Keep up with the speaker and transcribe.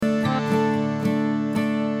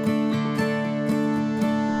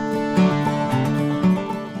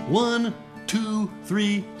1, 2,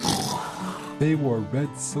 3. They wore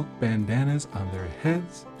red silk bandanas on their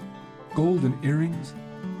heads, golden earrings,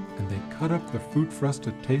 and they cut up the fruit for us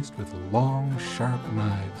to taste with long, sharp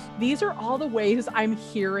knives. These are all the ways I'm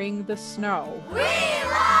hearing the snow. We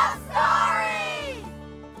love stories!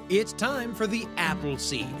 It's time for the Apple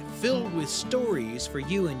Seed, filled with stories for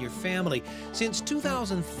you and your family. Since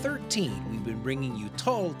 2013, we've been bringing you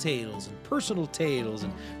tall tales and personal tales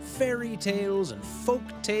and fairy tales and folk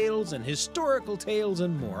tales and historical tales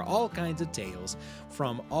and more. All kinds of tales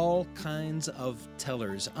from all kinds of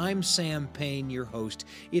tellers. I'm Sam Payne, your host.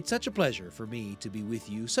 It's such a pleasure for me to be with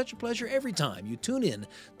you. Such a pleasure every time you tune in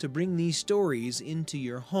to bring these stories into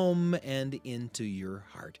your home and into your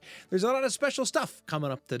heart. There's a lot of special stuff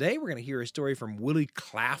coming up today. We're going to hear a story from Willy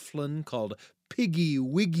Claflin called Piggy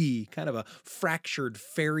Wiggy, kind of a fractured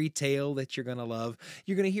fairy tale that you're going to love.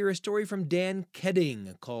 You're going to hear a story from Dan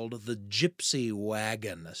Keding called The Gypsy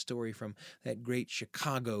Wagon, a story from that great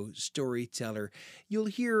Chicago storyteller. You'll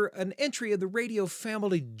hear an entry of the Radio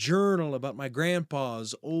Family Journal about my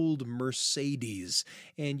grandpa's old Mercedes,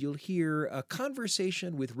 and you'll hear a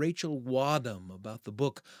conversation with Rachel Wadham about the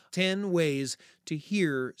book 10 Ways to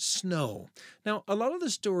Hear Snow. Now, a lot of the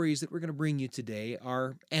stories that we're going to bring you today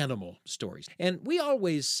are animal stories. And we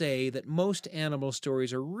always say that most animal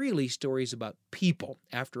stories are really stories about people.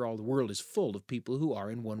 After all, the world is full of people who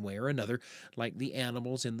are in one way or another like the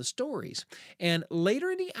animals in the stories. And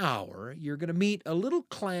later in the hour, you're going to meet a little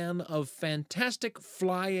clan of fantastic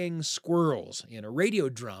flying squirrels in a radio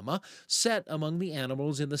drama set among the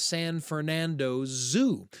animals in the San Fernando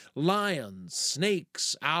Zoo. Lions,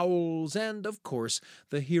 snakes, owls, and of course,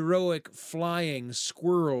 the heroic flying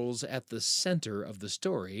squirrels at the center of the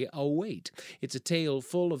story await. It's a tale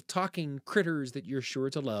full of talking critters that you're sure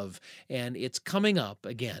to love, and it's coming up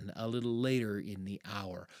again a little later in the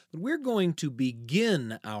hour. But we're going to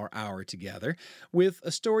begin our hour together with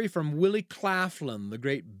a story from Willy Claflin, the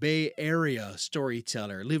great Bay Area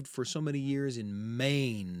storyteller, lived for so many years in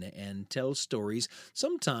Maine and tells stories,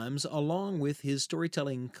 sometimes along with his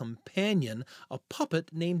storytelling companion, a puppet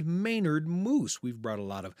named Maynard Moose. We've brought a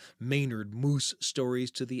lot of Maynard Moose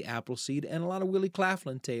stories to the Appleseed and a lot of Willy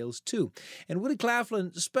Claflin tales too. And Willy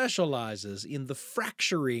Claflin specializes in the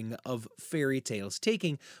fracturing of fairy tales,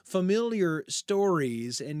 taking familiar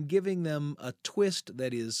stories and giving them a twist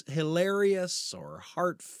that is hilarious or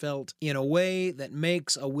heartfelt in a way that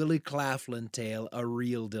makes a Willy Claflin tale a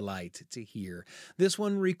real delight to hear. This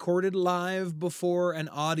one recorded live before an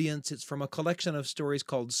audience. It's from a collection of stories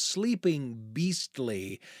called Sleeping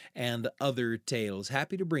Beastly and Other Tales.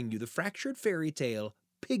 Happy to bring you the fractured fairy tale,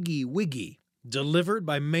 Piggy Wiggy, delivered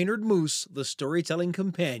by Maynard Moose, the storytelling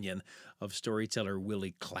companion of storyteller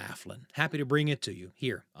Willy Claflin. Happy to bring it to you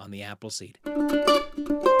here on the Appleseed.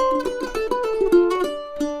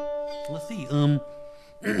 Let's see,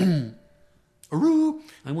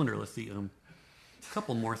 I wonder, let's see, a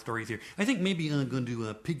couple more stories here. I think maybe I'm going to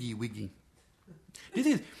do Piggy Wiggy.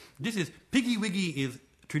 This is Piggy Wiggy is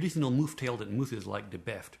traditional moose tale that mooses like the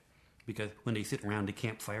best, because when they sit around the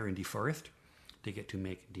campfire in the forest, they get to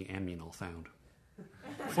make the amminal sound.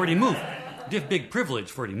 For the moose. This big privilege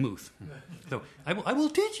for the moose. So I will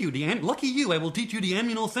teach you, lucky you, I will teach you the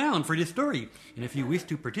amminal sound for this story. And if you wish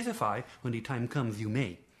to participate, when the time comes, you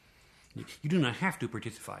may. You do not have to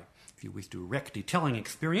participate. If you wish to wreck the telling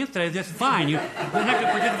experience, that is just fine. You don't have to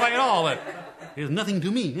participate at all. But there's nothing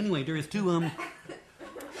to me. Anyway, there is two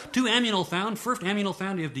amminal sounds. First amminal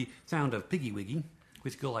sound is the sound of Piggy Wiggy,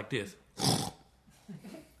 which go like this.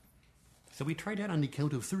 So we try that on the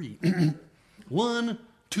count of 3. 1,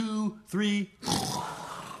 2, 3.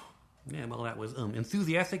 Yeah, well, that was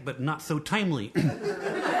enthusiastic, but not so timely.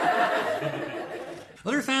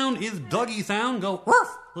 Other sound is doggy sound. Go,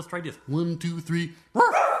 ruff. Let's try this. 1, 2, 3.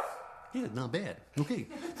 Ruff. Yeah, not bad. Okay,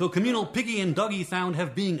 so communal piggy and doggy sound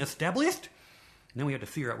have been established. Now we have to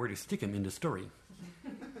figure out where to stick them in the story.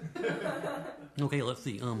 Okay, let's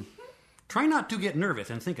see. Try not to get nervous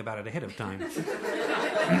and think about it ahead of time.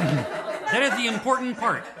 That is the important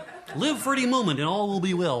part. Live for the moment and all will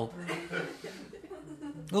be well.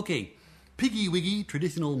 Okay, Piggy Wiggy,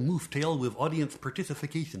 traditional moose tale with audience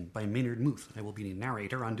participation by Maynard Moose. I will be the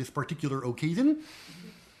narrator on this particular occasion.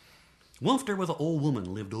 Once there was an old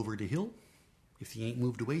woman lived over the hill. If she ain't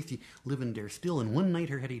moved away, she living there still. And one night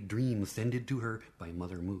her had a dream sended to her by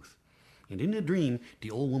Mother Moose. And in the dream,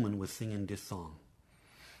 the old woman was singing this song.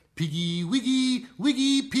 Piggy Wiggy,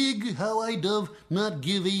 Wiggy Pig, how I dove not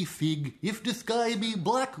give a fig. If the sky be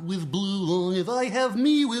black with blue, long as I have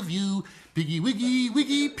me with you. Piggy Wiggy,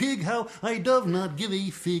 Wiggy Pig, how I dove not give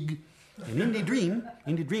a fig. And in the dream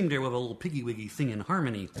there was a little Piggy Wiggy singing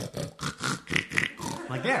harmony.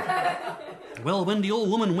 like that. Well, when the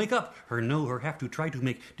old woman wake up, her have to try to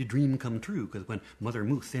make the dream come true, because when Mother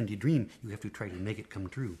Moose send the dream, you have to try to make it come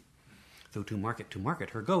true. So to market,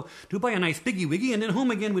 her go to buy a nice Piggy Wiggy, and then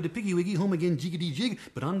home again with the Piggy Wiggy, home again jiggity jig.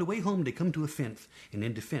 But on the way home, they come to a fence, and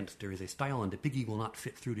in the fence there is a stile, and the piggy will not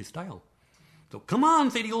fit through the stile. So come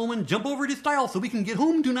on, say the old woman, jump over the stile so we can get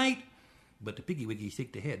home tonight. But the Piggy Wiggy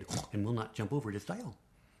shake the head and will not jump over the stile.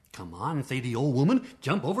 Come on, say the old woman,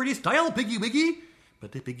 jump over the stile, Piggy Wiggy.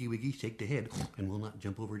 But the Piggy Wiggy shake the head and will not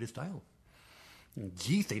jump over the stile.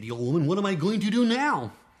 Gee, say the old woman, what am I going to do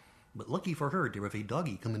now? But lucky for her, there was a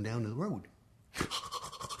doggy coming down the road.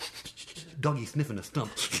 Doggy sniffing a stump.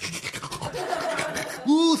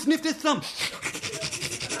 Ooh, sniff this stump.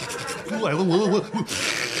 Ooh, I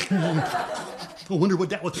wonder what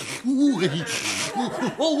that was. Ooh,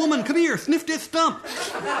 old woman, come here, sniff this stump.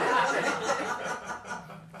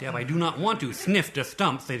 Dab, I do not want to sniff the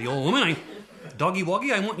stump, say the old woman. Doggy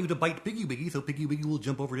Woggy, I want you to bite Piggy Wiggy so Piggy Wiggy will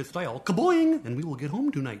jump over the stile. Kaboing! And we will get home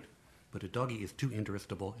tonight. But the doggy is too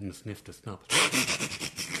interestable in the sniff to stump.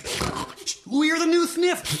 Ooh, you're the new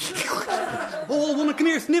sniff. Old woman, come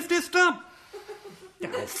here, sniff this stump.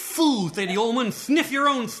 Oh, foo, say the old woman, sniff your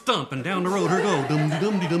own stump. And down the road her go,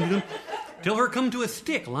 dum-de-dum-de-dum-de-dum, till her come to a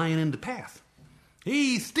stick lying in the path.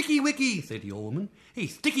 Hey, Sticky Wicky, say the old woman. Hey,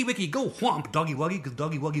 Sticky Wicky, go whomp Doggy Woggy, because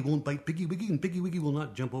Doggy Woggy won't bite Piggy Wiggy, and Piggy Wiggy will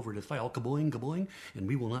not jump over the stile. Kaboing, kaboing, and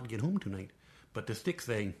we will not get home tonight. But the stick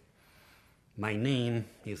say, my name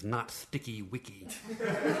is not Sticky Wicky.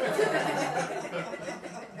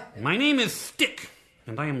 My name is Stick,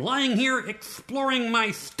 and I am lying here exploring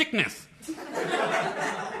my stickness.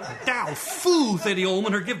 Thou foo, say the old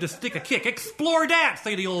woman, her give the stick a kick. Explore that,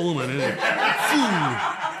 say the old woman. Foo.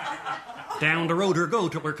 Down the road her go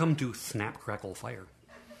till her come to Snap, Crackle, Fire.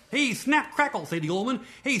 Hey, Snap, Crackle, say the old woman.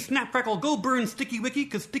 Hey, Snap, Crackle, go burn Sticky Wicky,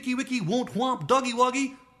 because Sticky Wicky won't whomp Doggy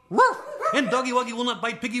Woggy. And Doggy Woggy will not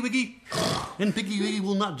bite Piggy Wiggy. And Piggy Wiggy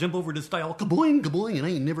will not jump over the stile. Kaboing, kaboing, and I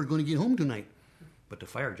ain't never going to get home tonight. But the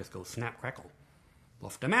fire just goes snap, crackle.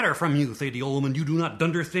 What's the matter from you, say the old woman, you do not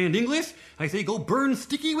understand English? I say go burn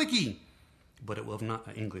Sticky Wicky. But it was not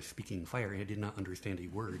an English-speaking fire, and I did not understand a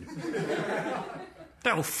word.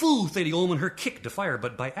 Thou foo, say the old woman, her kick the fire,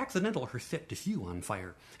 but by accidental her set the fuse on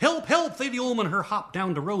fire. Help, help, say the old woman, her hop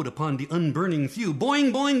down the road upon the unburning fuse.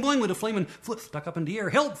 Boing, boing, boing, with a flaming foot stuck up in the air.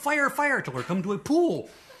 Help, fire, fire, till her come to a pool.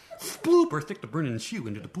 Sploop, or stick the burning shoe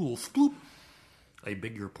into the pool. Sploop. I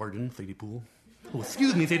beg your pardon, say the pool. Oh,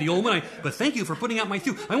 excuse me, say the old woman, but thank you for putting out my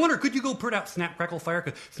shoe. I wonder, could you go put out Snap, Crackle, Fire,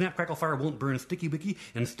 because Snap, Crackle, Fire won't burn Sticky Wicky,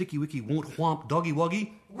 and Sticky Wicky won't whomp Doggy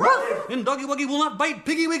Woggy, and Doggy Woggy will not bite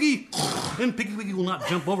Piggy Wiggy, and Piggy Wiggy will not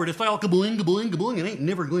jump over the stile, kaboing, kaboing, kaboing, and ain't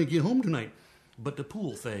never going to get home tonight. But the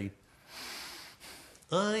pool say,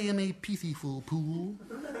 I am a peaceful pool.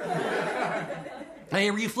 I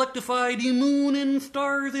reflectify the moon and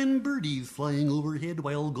stars and birdies flying overhead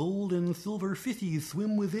while gold and silver fishies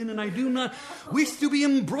swim within, and I do not wish to be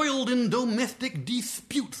embroiled in domestic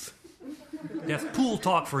disputes. That's pool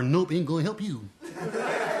talk for nope, ain't gonna help you.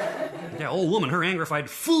 That old woman, her angrified,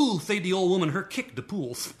 fool, say the old woman, her kick the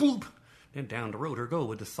pool, sploop. Then down the road her go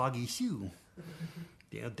with the soggy shoe.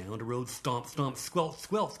 Yeah, down the road, stomp, stomp, squelch,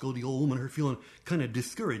 squelch, go the old woman, her feeling kind of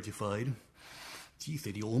discouraged-ified. Gee,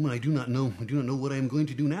 said the old woman, I do not know what I am going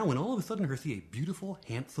to do now, when all of a sudden her see a beautiful,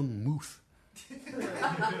 handsome moose.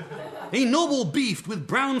 A noble beast with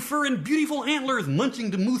brown fur and beautiful antlers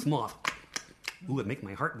munching the moose moth. Ooh, it make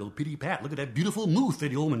my heart go pity-pat. Look at that beautiful moose, said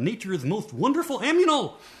the old woman. Nature is most wonderful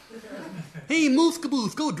ammunal. Hey, moose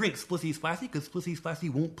caboose, go drink Splissy Splashy, because Splissy Splashy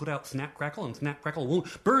won't put out Snap Crackle, and Snap Crackle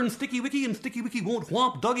won't burn Sticky Wicky, and Sticky Wicky won't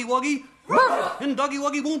whomp Doggy Woggy, and Doggy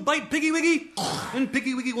Woggy won't bite Piggy Wiggy, and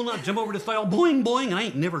Piggy Wiggy will not jump over the stile, boing, boing, and I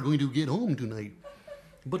ain't never going to get home tonight.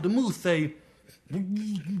 But the moose say,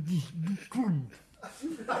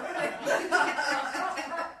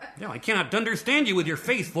 now I cannot understand you with your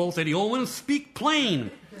face full, said the old one. Speak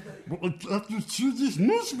plain. Well, I have to choose this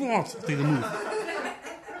moose box, say the moose.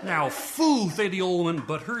 Now, foo, say the old woman,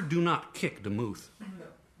 but her do not kick the moose.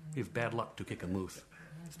 It's bad luck to kick a moose.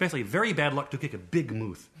 Especially very bad luck to kick a big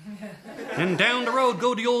moose. And down the road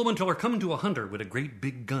go the old woman till her come to a hunter with a great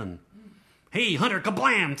big gun. Hey, hunter,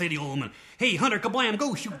 kablam, say the old woman. Hey, hunter, kablam,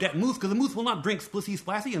 go shoot that moose, because the moose will not drink Splissy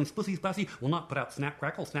Splashy, and Splissy Splashy will not put out Snap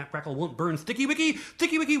Crackle. Snap Crackle won't burn Sticky Wicky.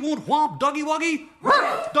 Sticky Wicky won't whomp Doggy Woggy.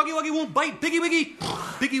 Doggy Woggy won't bite Piggy Wiggy.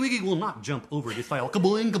 Piggy Wiggy will not jump over the stile.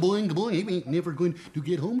 Kaboing, kaboing, kaboing. He ain't never going to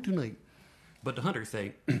get home tonight. But the hunters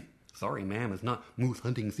say, sorry, ma'am, it's not moose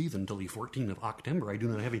hunting season till the 14th of October. I do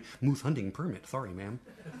not have a moose hunting permit. Sorry, ma'am.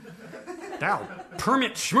 Thou,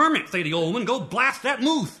 permit schmermit, say the old woman. Go blast that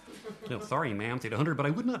moose. "No, sorry, ma'am," said a hunter, "but I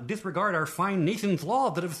would not disregard our fine nation's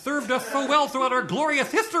laws that have served us so well throughout our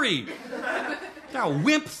glorious history." "Thou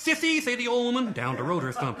wimp, sissy," say the old woman. Down the road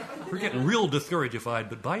her stump. We're getting real discouragified,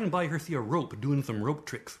 but by and by her see a rope doing some rope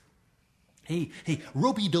tricks. Hey,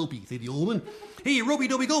 ropey-dopey," say the old woman. "Hey,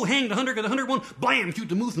 ropey-dopey, go hang the hunter, 'cause the hunter won't blam, shoot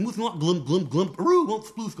the moose won't glump, glump, glump, aroo, won't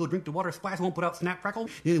sploose, go drink the water, splash, won't put out snap, crackle,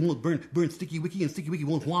 it won't burn Sticky Wicky, and Sticky Wicky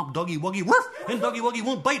won't whomp, Doggy Wuggy, woof, and Doggy Wuggy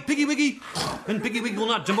won't bite Piggy Wiggy, and Piggy Wiggy will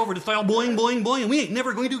not jump over the stile, boing, boing, boing, and we ain't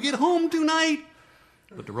never going to get home tonight."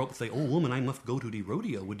 But the rope say, "Oh, woman, I must go to the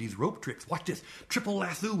rodeo with these rope tricks. Watch this. Triple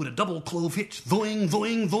lasso with a double clove hitch. Zoing,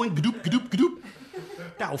 zoing, zoing, gadoop, gadoop, gadoop."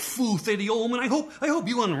 "Thou fool," say the old woman, I hope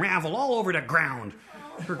you unravel all over the ground."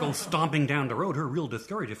 Her goes stomping down the road, her real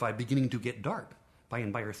discouragified, beginning to get dark. By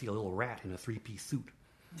and by her see a little rat in a three-piece suit.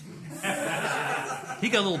 He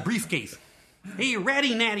got a little briefcase. "Hey,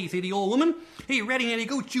 Ratty Natty," say the old woman. "Hey, Ratty Natty,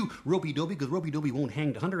 go chew Ropey-dopey, 'cause Ropey-dopey won't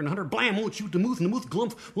hang the hunter, and the hunter blam won't shoot the moose, and the moose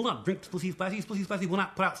glump will not drink Splissy Splashy will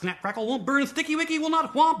not put out snap crackle, won't burn Sticky Wicky, will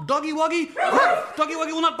not whomp Doggy Wuggy, Doggy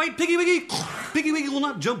Wuggy will not bite Piggy Wiggy, Piggy Wiggy will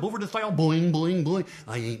not jump over the stile, boing, boing, boing.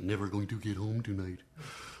 I ain't never going to get home tonight."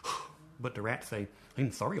 But the rats say,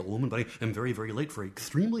 "I'm sorry, old woman, but I am very, very late for an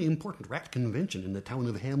extremely important rat convention in the town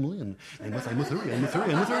of Hamlin. I must hurry.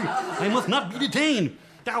 I must not be detained."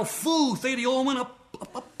 "Thou fool," say the old woman,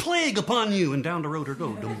 a plague upon you, and down the road her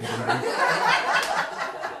go.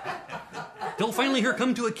 Till finally her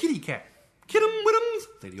come to a kitty cat. "Kit'em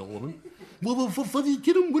wittums," say the old woman. "Fuzzy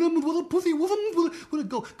kit'em wittums, with a pussy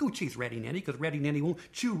wussums, go chase Ratty Natty, 'cause Ratty Natty won't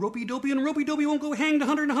chew Ropey-dopey, and Ropey-dopey won't go hang the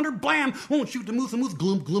hunter, and the hunter blam won't shoot the moose, and moose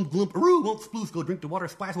glump, glump, glump, aroo, won't sploose, go drink the water,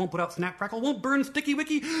 splash, won't put out snap crackle, won't burn Sticky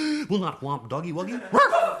Wicky, will not whomp Doggy Wuggy,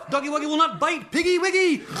 Doggy Wuggy will not bite Piggy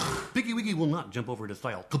Wiggy, Piggy Wiggy will not jump over the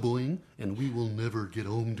stile, kaboing, and we will never get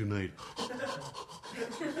home tonight."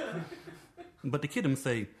 But the kid'em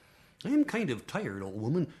say, "I am kind of tired, old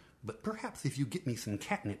woman, but perhaps if you get me some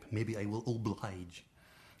catnip, maybe I will oblige."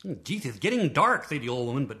 "Geez, it's getting dark," say the old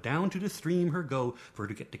woman, but down to the stream her go for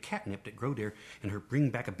to get the catnip that grow there, and her bring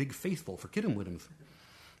back a big faceful for Kit'em Wittums.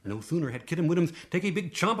 No sooner had Kit'em Wittums take a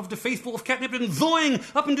big chomp of the faceful of catnip, and zoing,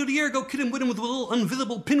 up into the air go Kit'em Wittums with a little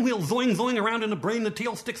invisible pinwheel, zoing, zoing around in the brain, the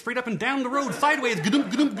tail sticks straight up and down the road, sideways, gadump,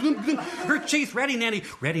 gadump, gadump, gadump. Her chase Ratty Natty.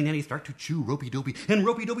 Ratty Natty start to chew Ropey-dopey, and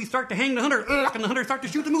Ropey-dopey start to hang the hunter, and the hunter start to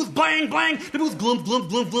shoot the moose, blang, blang, the moose glump, glump,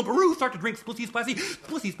 glump, glump, aroo, start to drink Splissy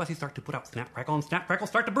Splashy start to put out snap crackle, and snap crackle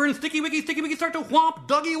start to burn Sticky Wicky start to whomp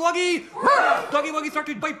Doggy Wuggy, Doggy Wuggy start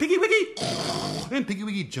to bite Piggy Wiggy, and Piggy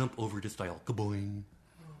Wiggy jump over the stile, kaboing.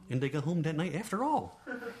 And they got home that night after all.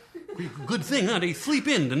 Good thing, huh? They sleep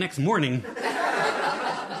in the next morning.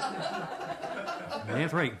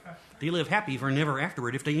 That's right. They live happy for never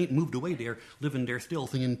afterward if they ain't moved away there, living there still,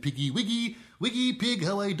 singing Piggy Wiggy, Wiggy pig,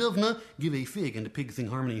 how I dovna, give a fig, and the pigs sing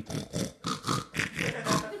harmony.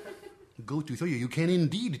 Go to show you can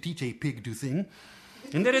indeed teach a pig to sing.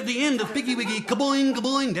 And that is the end of Piggy Wiggy, kaboing,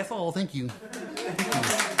 kaboing. That's all. Thank you.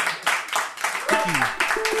 Thank you.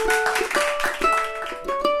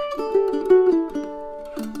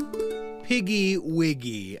 Piggy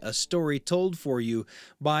Wiggy, a story told for you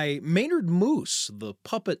by Maynard Moose, the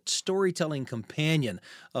puppet storytelling companion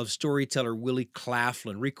of storyteller Willy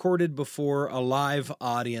Claflin, recorded before a live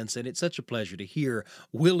audience, and it's such a pleasure to hear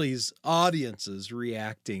Willy's audiences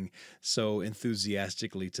reacting so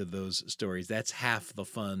enthusiastically to those stories. That's half the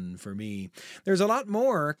fun for me. There's a lot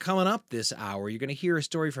more coming up this hour. You're going to hear a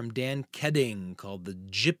story from Dan Keding called The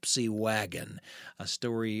Gypsy Wagon, a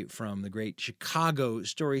story from the great Chicago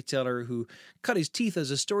storyteller who cut his teeth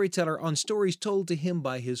as a storyteller on stories told to him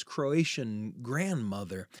by his Croatian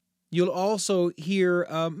grandmother. You'll also hear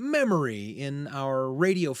a memory in our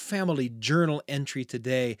Radio Family Journal entry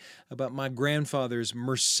today about my grandfather's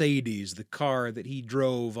Mercedes, the car that he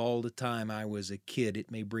drove all the time I was a kid.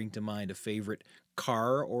 It may bring to mind a favorite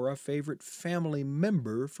car or a favorite family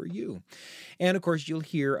member for you. And of course, you'll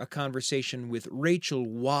hear a conversation with Rachel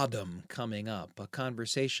Wadham coming up, a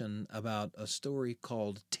conversation about a story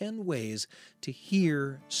called 10 Ways to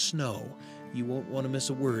Hear Snow. You won't want to miss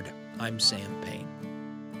a word. I'm Sam Payne.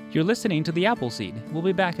 You're listening to The Appleseed. We'll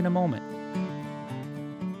be back in a moment.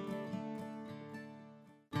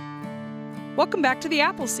 Welcome back to The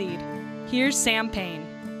Appleseed. Here's Sam Payne.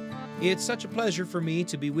 It's such a pleasure for me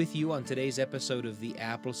to be with you on today's episode of The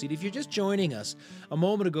Appleseed. If you're just joining us, a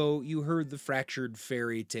moment ago you heard the fractured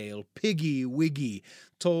fairy tale, Piggy Wiggy,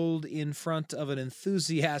 told in front of an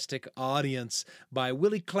enthusiastic audience by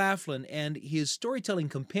Willy Claflin and his storytelling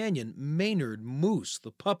companion, Maynard Moose, the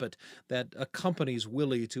puppet that accompanies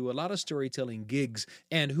Willy to a lot of storytelling gigs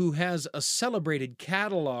and who has a celebrated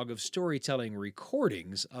catalog of storytelling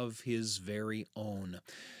recordings of his very own.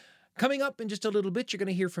 Coming up in just a little bit, you're going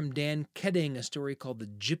to hear from Dan Keding, a story called The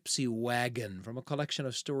Gypsy Wagon, from a collection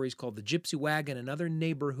of stories called The Gypsy Wagon and Other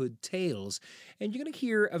Neighborhood Tales. And you're going to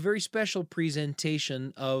hear a very special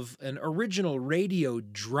presentation of an original radio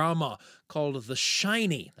drama called The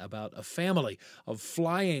Shiny, about a family of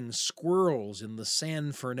flying squirrels in the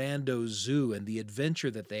San Fernando Zoo and the adventure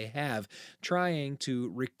that they have trying to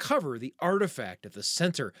recover the artifact at the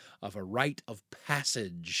center of a rite of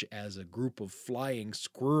passage as a group of flying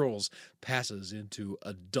squirrels passes into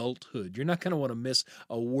adulthood. You're not going to want to miss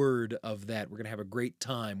a word of that. We're going to have a great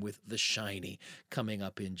time with The Shiny coming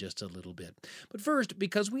up in just a little bit. But first,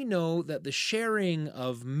 because we know that the sharing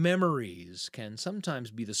of memories can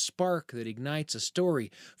sometimes be the spark that ignites a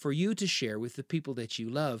story for you to share with the people that you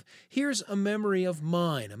love, here's a memory of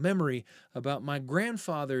mine, a memory about my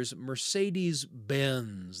grandfather's Mercedes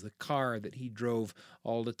Benz, the car that he drove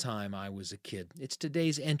all the time I was a kid. It's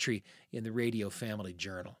today's entry in the Radio Family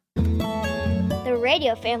Journal. The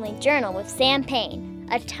Radio Family Journal with Sam Payne,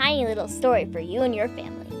 a tiny little story for you and your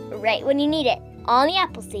family, right when you need it, on the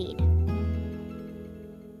Appleseed.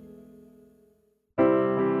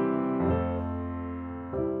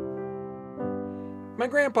 My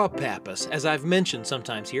grandpa Pappas, as I've mentioned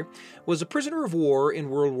sometimes here, was a prisoner of war in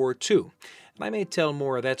World War II. And I may tell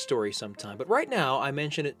more of that story sometime, but right now I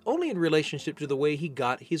mention it only in relationship to the way he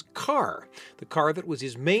got his car, the car that was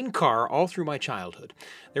his main car all through my childhood.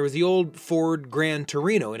 There was the old Ford Gran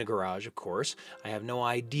Torino in a garage, of course. I have no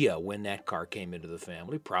idea when that car came into the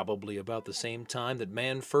family, probably about the same time that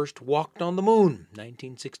man first walked on the moon,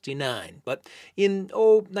 1969. But in,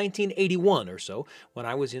 1981 or so, when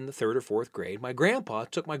I was in the 3rd or 4th grade, my grandpa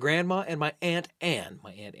took my grandma and my Aunt Ann.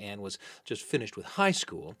 My Aunt Ann was just finished with high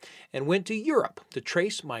school, and went to Europe to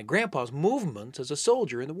trace my grandpa's movements as a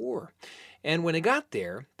soldier in the war. And when they got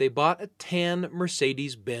there, they bought a tan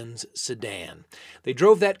Mercedes-Benz sedan. They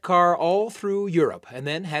drove that car all through Europe and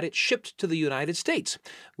then had it shipped to the United States,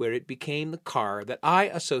 where it became the car that I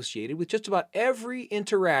associated with just about every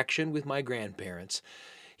interaction with my grandparents.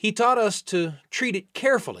 He taught us to treat it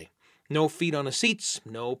carefully. No feet on the seats,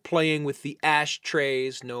 no playing with the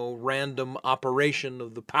ashtrays, no random operation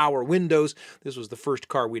of the power windows. This was the first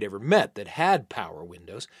car we'd ever met that had power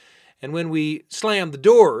windows. And when we slammed the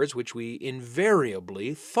doors, which we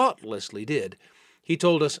invariably, thoughtlessly did, he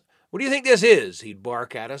told us, "What do you think this is?" He'd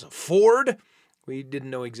bark at us, "A Ford?" We didn't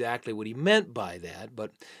know exactly what he meant by that,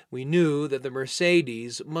 but we knew that the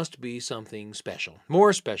Mercedes must be something special.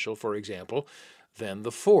 More special, for example, than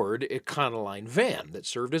the Ford Econoline van that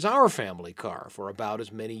served as our family car for about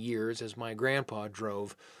as many years as my grandpa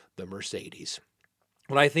drove the Mercedes.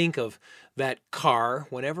 When I think of that car,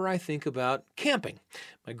 whenever I think about camping.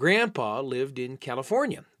 My grandpa lived in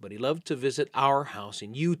California, but he loved to visit our house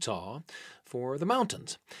in Utah for the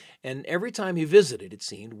mountains. And every time he visited, it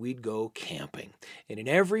seemed, we'd go camping. And in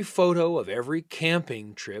every photo of every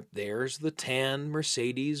camping trip, there's the tan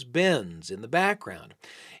Mercedes-Benz in the background.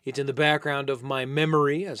 It's in the background of my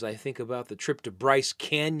memory as I think about the trip to Bryce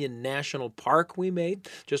Canyon National Park we made,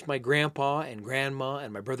 just my grandpa and grandma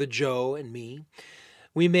and my brother Joe and me.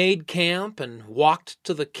 We made camp and walked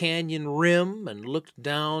to the canyon rim and looked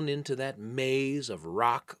down into that maze of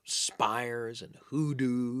rock spires and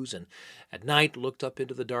hoodoos, and at night looked up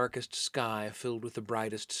into the darkest sky filled with the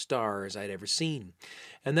brightest stars I'd ever seen.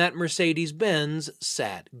 And that Mercedes-Benz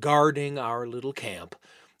sat guarding our little camp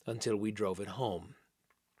until we drove it home.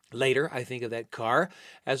 Later, I think of that car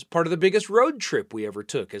as part of the biggest road trip we ever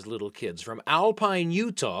took as little kids, from Alpine,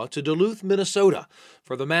 Utah to Duluth, Minnesota,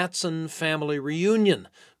 for the Matson family reunion,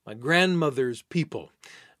 my grandmother's people.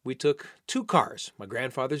 We took two cars, my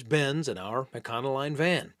grandfather's Benz and our Econoline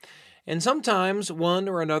van. And sometimes one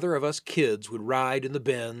or another of us kids would ride in the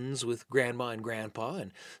Benz with Grandma and Grandpa,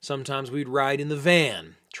 and sometimes we'd ride in the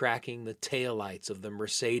van, tracking the taillights of the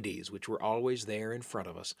Mercedes, which were always there in front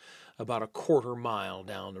of us, about a quarter mile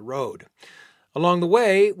down the road. Along the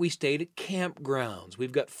way, we stayed at campgrounds.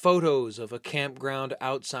 We've got photos of a campground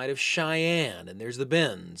outside of Cheyenne, and there's the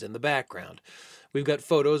Benz in the background. We've got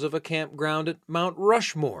photos of a campground at Mount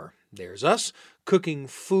Rushmore. There's us cooking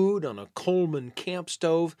food on a Coleman camp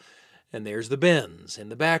stove, and there's the Benz in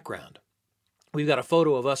the background. We've got a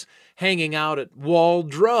photo of us hanging out at Wall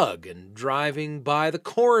Drug and driving by the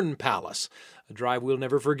Corn Palace, a drive we'll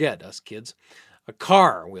never forget, us kids. A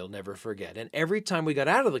car we'll never forget. And every time we got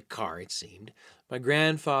out of the car, it seemed, my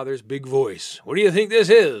grandfather's big voice, "What do you think this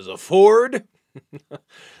is, a Ford?" Well,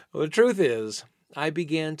 the truth is, I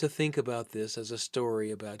began to think about this as a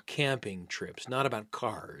story about camping trips, not about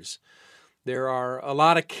cars. There are a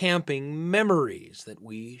lot of camping memories that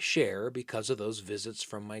we share because of those visits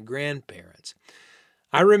from my grandparents.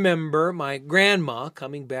 I remember my grandma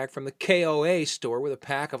coming back from the KOA store with a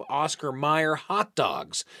pack of Oscar Mayer hot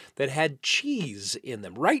dogs that had cheese in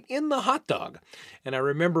them, right in the hot dog. And I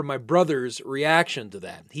remember my brother's reaction to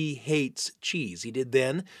that. He hates cheese. He did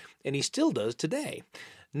then, and he still does today.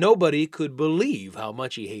 Nobody could believe how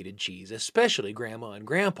much he hated cheese, especially Grandma and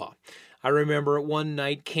Grandpa. I remember one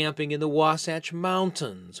night camping in the Wasatch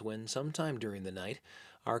Mountains when sometime during the night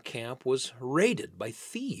our camp was raided by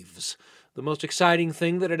thieves. The most exciting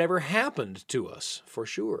thing that had ever happened to us, for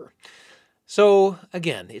sure. So,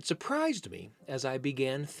 again, it surprised me as I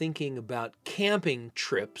began thinking about camping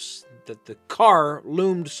trips that the car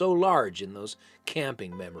loomed so large in those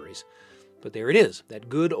camping memories. But there it is, that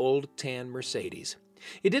good old tan Mercedes.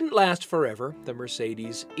 It didn't last forever, the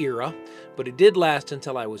Mercedes era, but it did last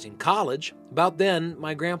until I was in college. About then,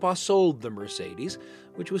 my grandpa sold the Mercedes,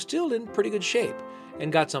 which was still in pretty good shape,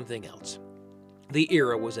 and got something else. The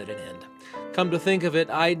era was at an end. Come to think of it,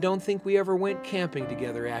 I don't think we ever went camping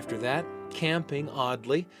together after that. Camping,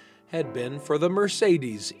 oddly, had been for the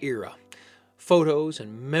Mercedes era. Photos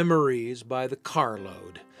and memories by the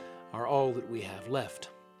carload are all that we have left.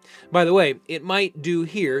 By the way, it might do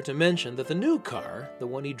here to mention that the new car, the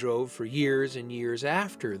one he drove for years and years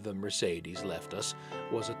after the Mercedes left us,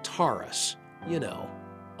 was a Taurus. You know,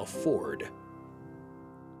 a Ford.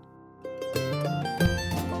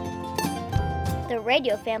 The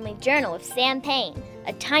Radio Family Journal with Sam Payne.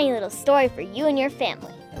 A tiny little story for you and your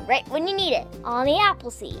family, right when you need it, on the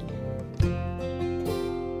Appleseed.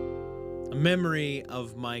 A memory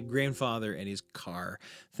of my grandfather and his car.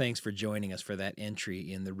 Thanks for joining us for that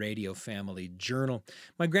entry in the Radio Family Journal.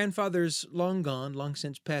 My grandfather's long gone, long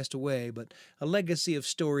since passed away, but a legacy of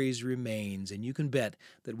stories remains, and you can bet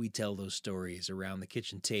that we tell those stories around the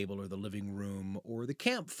kitchen table or the living room or the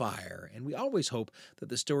campfire, and we always hope that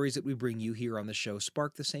the stories that we bring you here on the show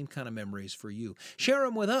spark the same kind of memories for you. Share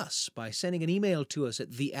them with us by sending an email to us at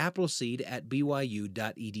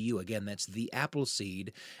theappleseed@byu.edu. Again, that's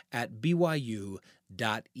theappleseed@byu.edu.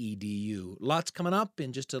 Lots coming up.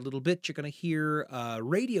 In just a little bit, you're going to hear a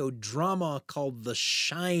radio drama called The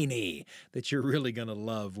Shiny that you're really going to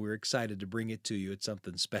love. We're excited to bring it to you. It's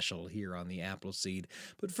something special here on the Appleseed.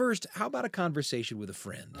 But first, how about a conversation with a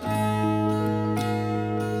friend?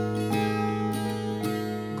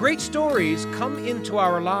 Great stories come into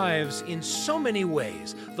our lives in so many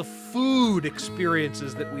ways. The food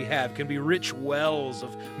experiences that we have can be rich wells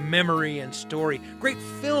of memory and story. Great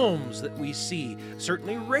films that we see,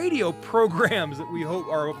 certainly radio programs that we hope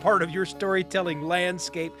are a part of your storytelling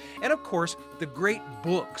landscape, and of course, the great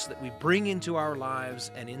books that we bring into our lives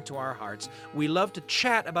and into our hearts. We love to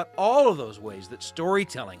chat about all of those ways that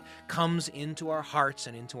storytelling comes into our hearts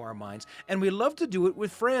and into our minds, and we love to do it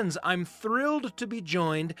with friends. I'm thrilled to be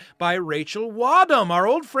joined by Rachel Wadham, our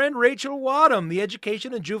old friend Rachel Wadham, the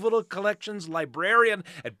Education and Juvenile Collections librarian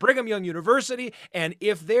at Brigham Young University. And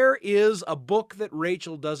if there is a book that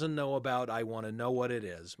Rachel doesn't know about, I want to know what it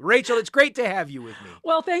is. Rachel, it's great to have you with me.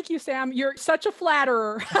 Well, thank you, Sam. You're such a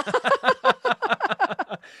flatterer.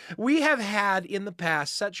 We have had in the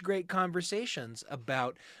past such great conversations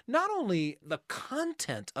about not only the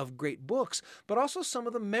content of great books, but also some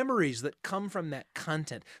of the memories that come from that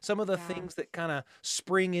content, some of the things that kind of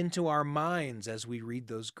spring into our minds as we read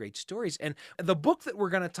those great stories. And the book that we're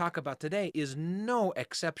going to talk about today is no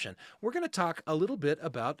exception. We're going to talk a little bit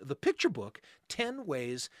about the picture book, 10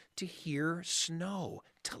 Ways to Hear Snow.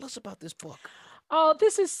 Tell us about this book. Oh,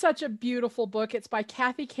 this is such a beautiful book. It's by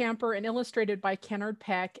Kathy Camper and illustrated by Kennard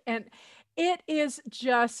Peck. And it is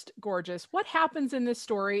just gorgeous. What happens in this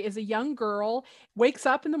story is a young girl wakes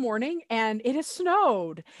up in the morning and it has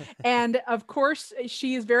snowed. And of course,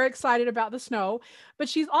 she is very excited about the snow, but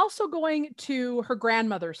she's also going to her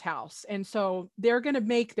grandmother's house. And so they're going to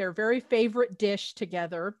make their very favorite dish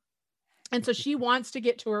together. And so she wants to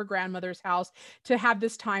get to her grandmother's house to have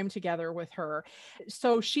this time together with her.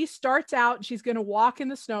 So she starts out, she's going to walk in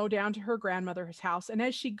the snow down to her grandmother's house. And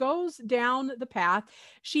as she goes down the path,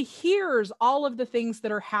 she hears all of the things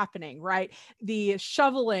that are happening, right? The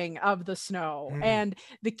shoveling of the snow and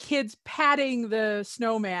the kids patting the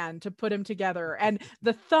snowman to put him together and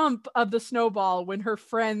the thump of the snowball when her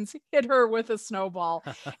friends hit her with a snowball.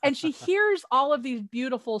 And she hears all of these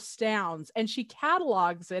beautiful sounds and she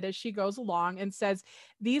catalogs it as she goes along and says,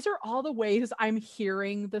 these are all the ways I'm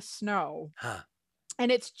hearing the snow.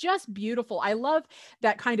 And it's just beautiful. I love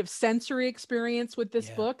that kind of sensory experience with this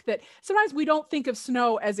book, that sometimes we don't think of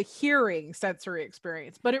snow as a hearing sensory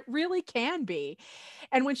experience, but it really can be.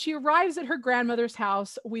 And when she arrives at her grandmother's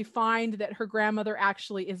house, we find that her grandmother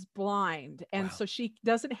actually is blind. And so she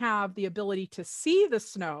doesn't have the ability to see the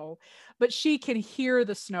snow, but she can hear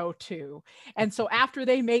the snow too. And so after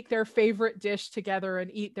they make their favorite dish together and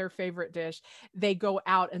eat their favorite dish, they go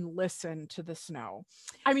out and listen to the snow.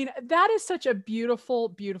 I mean, that is such a beautiful,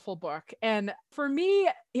 beautiful book. And for me,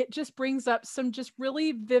 it just brings up some just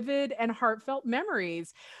really vivid and heartfelt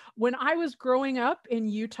memories. When I was growing up in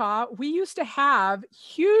Utah, we used to have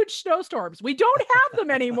huge snowstorms. We don't have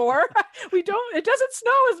them anymore. It doesn't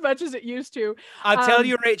snow as much as it used to. I'll tell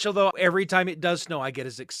you, Rachel, though, every time it does snow, I get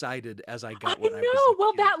as excited as I got when I was a kid.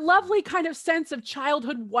 Well, that lovely kind of sense of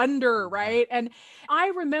childhood wonder, right? And I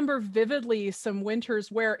remember vividly some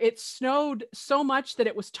winters where it snowed so much that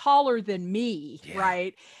it was taller than me,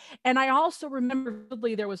 right? And I also remember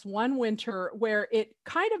vividly there was one winter where it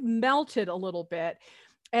kind of melted a little bit.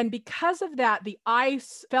 And because of that, the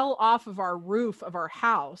ice fell off of our roof of our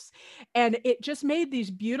house. And it just made these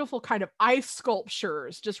beautiful kind of ice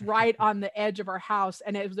sculptures just right on the edge of our house.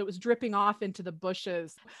 And it was dripping off into the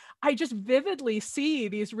bushes. I just vividly see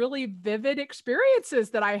these really vivid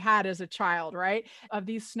experiences that I had as a child, right? Of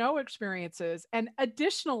these snow experiences. And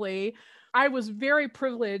additionally, I was very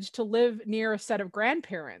privileged to live near a set of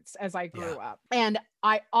grandparents as I grew up. And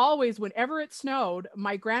I always, whenever it snowed,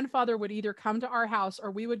 my grandfather would either come to our house or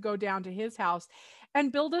we would go down to his house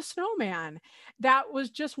and build a snowman. That was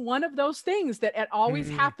just one of those things that had always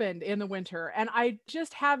happened in the winter. And I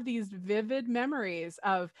just have these vivid memories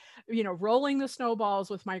of, rolling the snowballs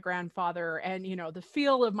with my grandfather and, the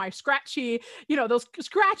feel of my scratchy, those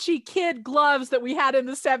scratchy kid gloves that we had in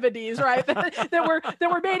the 70s, right? that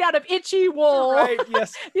were made out of itchy wool, right?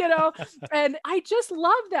 Yes. And I just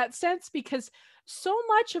love that sense because so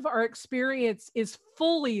much of our experience is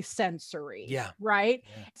fully sensory, right?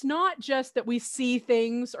 Yeah. It's not just that we see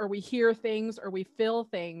things or we hear things or we feel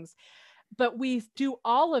things, but we do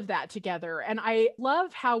all of that together. And I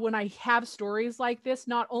love how when I have stories like this,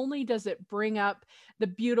 not only does it bring up the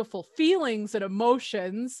beautiful feelings and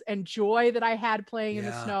emotions and joy that I had playing in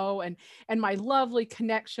the snow and my lovely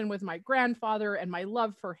connection with my grandfather and my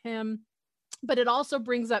love for him, but it also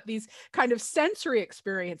brings up these kind of sensory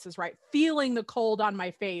experiences, right? Feeling the cold on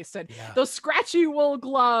my face and those scratchy wool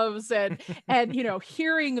gloves and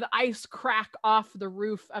hearing the ice crack off the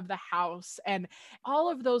roof of the house and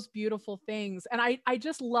all of those beautiful things. And I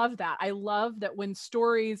just love that. I love that when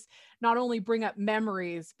stories not only bring up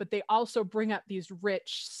memories, but they also bring up these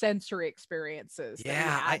rich sensory experiences that we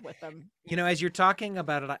have with them. As you're talking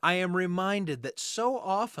about it, I am reminded that so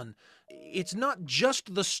often it's not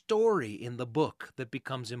just the story in the book that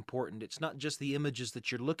becomes important. It's not just the images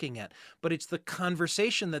that you're looking at, but it's the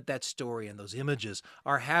conversation that story and those images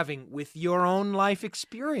are having with your own life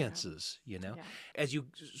experiences, as you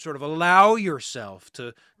sort of allow yourself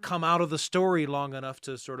to come out of the story long enough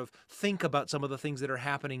to sort of think about some of the things that are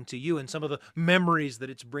happening to you and some of the memories that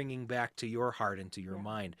it's bringing back to your heart and to your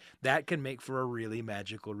mind. That can make for a really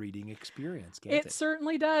magical reading experience, can't it? It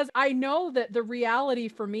certainly does. I know that the reality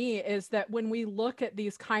for me is that when we look at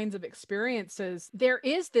these kinds of experiences, there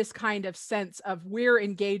is this kind of sense of we're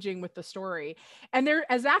engaging with the story. And there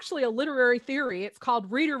is actually a literary theory. It's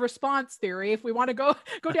called reader response theory. If we want to go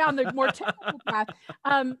down the more technical path,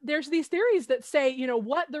 there's these theories that say,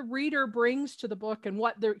 what the reader brings to the book and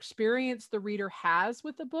what the experience the reader has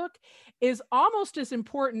with the book is almost as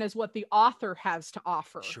important as what the author has to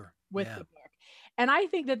offer with the book. And I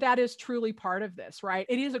think that is truly part of this, right?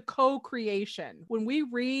 It is a co-creation. When we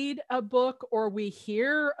read a book or we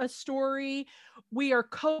hear a story, we are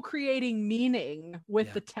co-creating meaning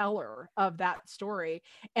with the teller of that story.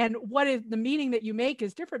 And what is the meaning that you make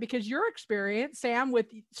is different because your experience, Sam, with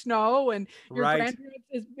snow and your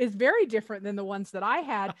grandparents is very different than the ones that I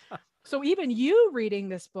had. So even you reading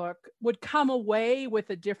this book would come away with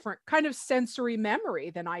a different kind of sensory memory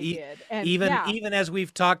than I did. And even as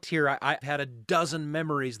we've talked here, I've had a dozen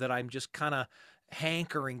memories that I'm just kind of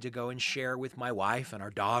hankering to go and share with my wife and our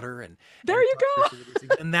daughter. And there you go.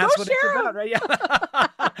 And that's what it's about, right?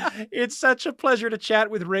 Yeah. It's such a pleasure to chat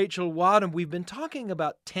with Rachel Wadham. We've been talking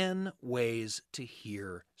about 10 ways to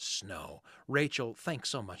hear snow. Rachel, thanks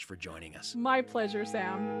so much for joining us. My pleasure,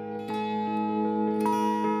 Sam.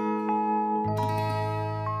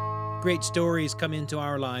 Great stories come into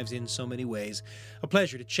our lives in so many ways. A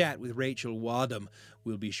pleasure to chat with Rachel Wadham.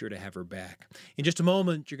 We'll be sure to have her back. In just a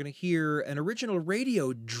moment, you're going to hear an original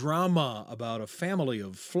radio drama about a family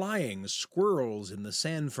of flying squirrels in the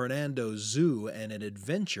San Fernando Zoo and an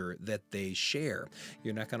adventure that they share.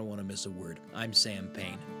 You're not going to want to miss a word. I'm Sam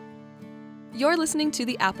Payne. You're listening to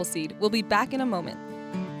The Appleseed. We'll be back in a moment.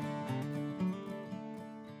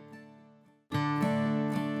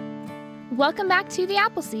 Welcome back to The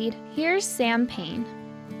Appleseed. Here's Sam Payne.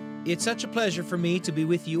 It's such a pleasure for me to be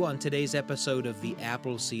with you on today's episode of The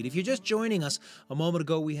Appleseed. If you're just joining us, a moment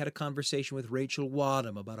ago we had a conversation with Rachel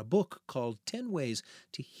Wadham about a book called 10 Ways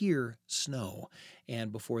to Hear Snow.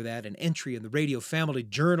 And before that, an entry in the Radio Family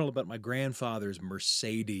Journal about my grandfather's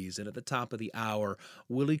Mercedes. And at the top of the hour,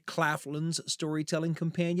 Willy Claflin's storytelling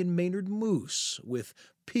companion Maynard Moose with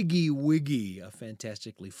Piggy Wiggy, a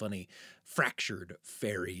fantastically funny, fractured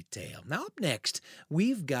fairy tale. Now up next,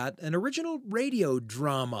 we've got an original radio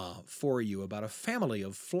drama for you about a family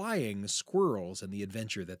of flying squirrels and the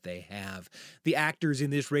adventure that they have. The actors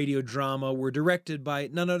in this radio drama were directed by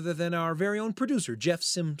none other than our very own producer, Jeff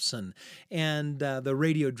Simpson. And the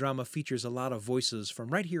radio drama features a lot of voices from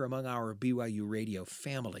right here among our BYU Radio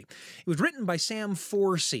family. It was written by Sam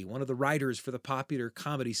Forsey, one of the writers for the popular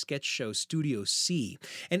comedy sketch show Studio C.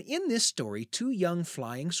 And in this story, two young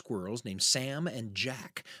flying squirrels named Sam and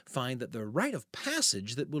Jack find that the rite of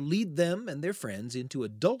passage that will lead them and their friends into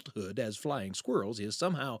adulthood as flying squirrels is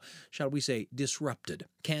somehow, shall we say, disrupted.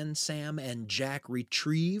 Can Sam and Jack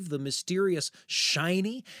retrieve the mysterious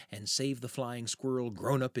shiny and save the flying squirrel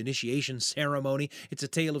grown-up initiation ceremony? It's a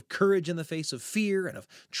tale of courage in the face of fear and of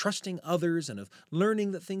trusting others and of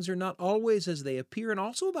learning that things are not always as they appear, and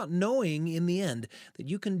also about knowing in the end that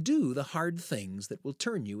you can do the hard things that will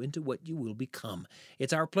turn you into what you will become.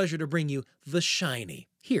 It's our pleasure to bring you The Shiny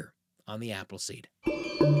here on The Appleseed.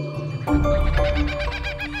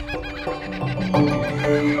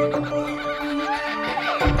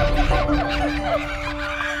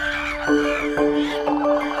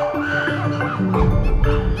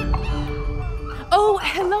 Oh,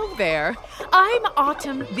 hello there. I'm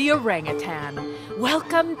Autumn the orangutan.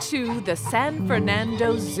 Welcome to the San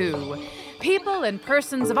Fernando Zoo. People and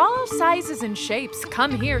persons of all sizes and shapes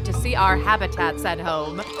come here to see our habitats at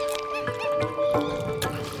home.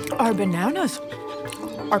 Our bananas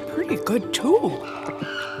are pretty good, too.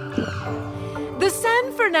 The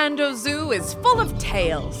San Fernando Zoo is full of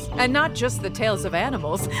tales, and not just the tales of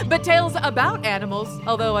animals, but tales about animals,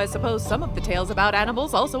 although I suppose some of the tales about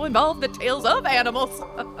animals also involve the tales of animals.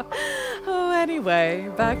 Oh, anyway,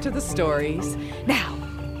 back to the stories. Now,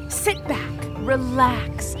 sit back,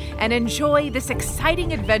 relax, and enjoy this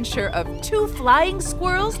exciting adventure of two flying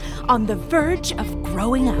squirrels on the verge of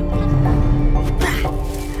growing up.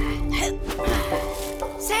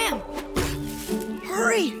 Sam!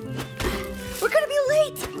 Hurry! We're gonna be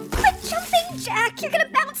late! Quit jumping, Jack! You're gonna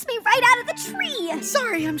bounce me right out of the tree!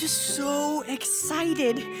 Sorry, I'm just so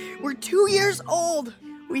excited. We're 2 years old.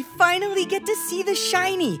 We finally get to see the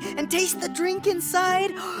shiny and taste the drink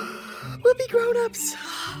inside. We'll be grown-ups.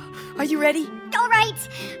 Are you ready? All right,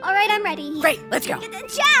 I'm ready. Great, let's go.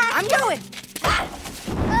 Jack! I'm going.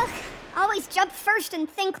 Ugh, always jump first and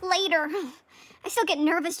think later. I still get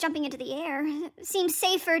nervous jumping into the air. It seems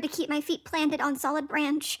safer to keep my feet planted on solid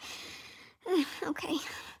branch. Okay.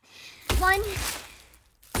 1,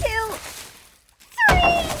 2, 3.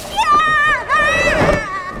 Yeah!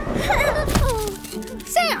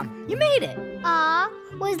 Sam, you made it. Aw,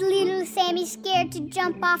 was little Sammy scared to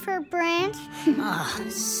jump off her branch?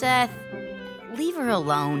 Seth, leave her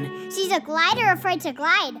alone. She's a glider afraid to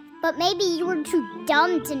glide. But maybe you were too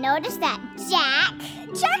dumb to notice that, Jack.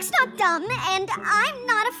 Jack's not dumb, and I'm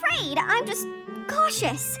not afraid. I'm just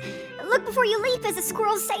cautious. Look before you leap is a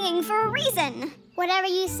squirrel saying for a reason. Whatever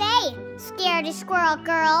you say, scaredy squirrel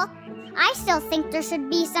girl. I still think there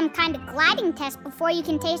should be some kind of gliding test before you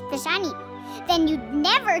can taste the shiny. Then you'd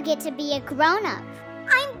never get to be a grown-up.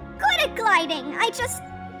 I'm good at gliding. I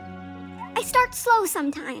start slow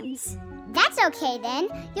sometimes. That's okay then.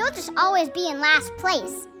 You'll just always be in last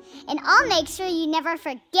place. And I'll make sure you never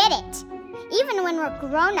forget it, even when we're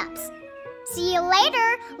grown-ups. See you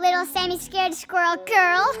later, little Sammy Scared Squirrel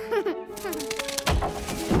Girl.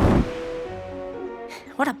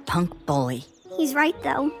 What a punk bully. He's right,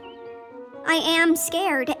 though. I am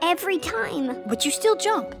scared every time. But you still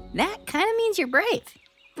jump. That kind of means you're brave.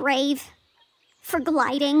 Brave? For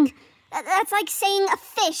gliding? That's like saying a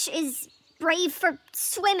fish is brave for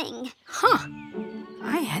swimming. Huh.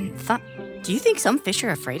 I hadn't thought... Do you think some fish are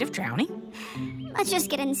afraid of drowning? Let's just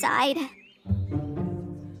get inside.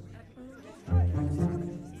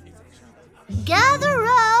 Gather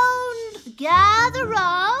round, gather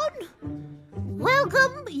round.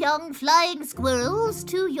 Welcome, young flying squirrels,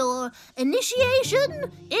 to your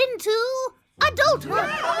initiation into adulthood.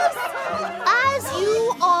 As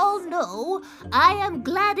you all know, I am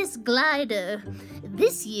Gladys Glider.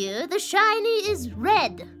 This year, the shiny is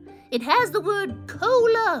red. It has the word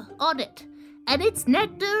cola on it, and its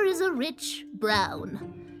nectar is a rich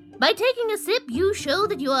brown. By taking a sip, you show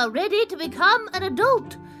that you are ready to become an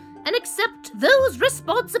adult and accept those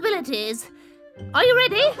responsibilities. Are you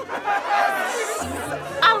ready?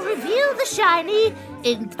 I'll reveal the shiny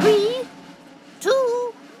in 3,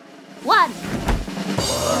 2, 1.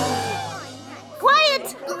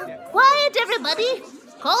 Quiet! Quiet, everybody!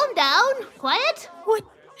 Calm down. Quiet. What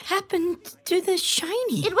happened to the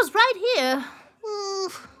shiny? It was right here.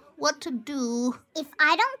 What to do? If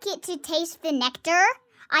I don't get to taste the nectar,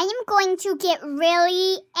 I am going to get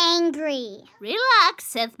really angry. Relax,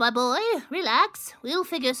 Seth, my boy. Relax. We'll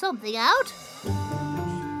figure something out.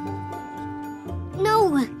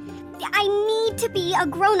 No, I need to be a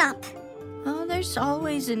grown-up. Well, there's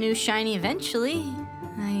always a new shiny eventually.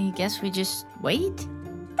 I guess we just wait.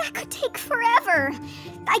 That could take forever.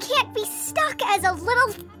 I can't be stuck as a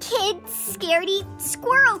little kid, scaredy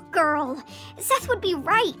squirrel girl. Seth would be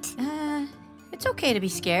right. It's okay to be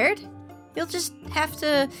scared. You'll just have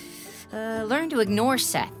to learn to ignore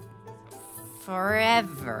Seth.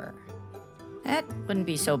 Forever. That wouldn't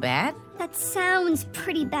be so bad. That sounds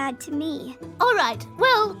pretty bad to me. All right.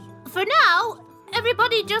 Well, for now,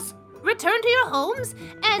 everybody just return to your homes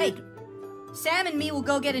and... Hey, Sam and me will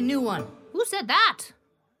go get a new one. Who said that?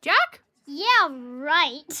 Jack? Yeah,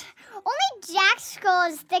 right. Only Jack's skull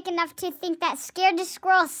is thick enough to think that scared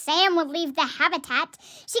squirrel Sam would leave the habitat.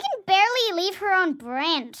 She can barely leave her own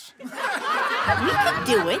branch. We could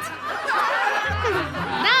do it.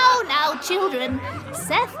 Now, children.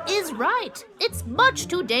 Seth is right. It's much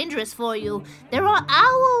too dangerous for you. There are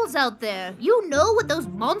owls out there. You know what those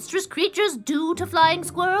monstrous creatures do to flying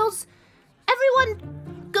squirrels?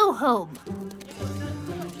 Everyone, go home.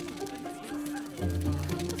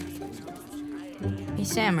 Hey,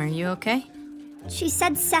 Sam, are you okay? She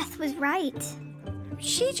said Seth was right.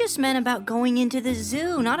 She just meant about going into the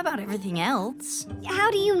zoo, not about everything else.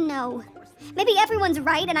 How do you know? Maybe everyone's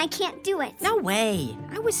right and I can't do it. No way.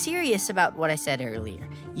 I was serious about what I said earlier.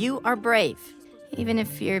 You are brave, even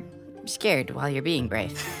if you're scared while you're being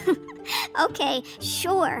brave. Okay,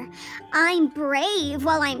 sure. I'm brave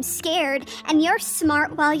while I'm scared, and you're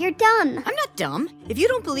smart while you're dumb. I'm not dumb. If you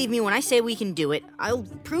don't believe me when I say we can do it, I'll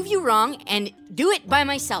prove you wrong and do it by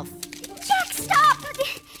myself. Jack, stop!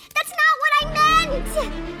 That's not what I meant!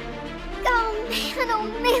 Oh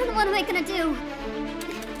man, what am I gonna do?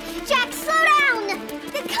 Jack, slow down!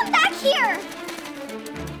 Come back here!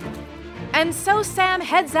 And so Sam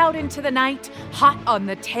heads out into the night, hot on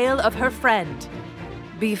the tail of her friend.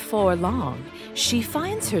 Before long, she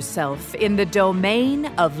finds herself in the domain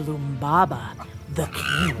of Lumbaba, the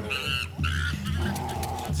king.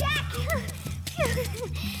 Jack!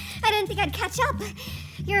 I didn't think I'd catch up.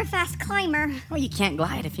 You're a fast climber. Well, you can't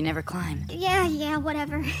glide if you never climb. Yeah,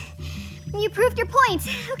 whatever. You proved your point.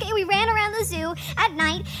 Okay, we ran around the zoo at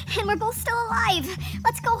night, and we're both still alive.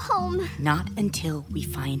 Let's go home. Not until we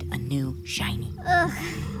find a new shiny. Ugh.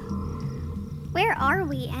 Where are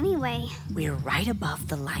we, anyway? We're right above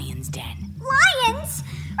the lion's den. Lions?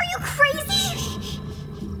 Are you crazy?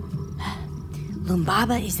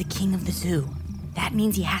 Lumbaba is the king of the zoo. That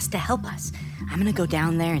means he has to help us. I'm gonna go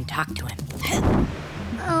down there and talk to him.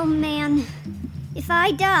 Oh, man. If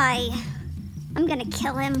I die, I'm gonna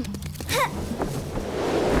kill him.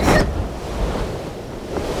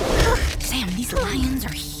 Sam, these lions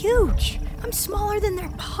are huge. I'm smaller than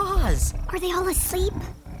their paws. Are they all asleep?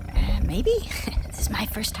 Maybe. This is my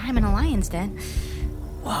first time in a lion's den.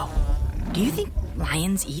 Whoa. Do you think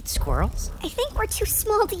lions eat squirrels? I think we're too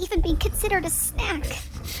small to even be considered a snack.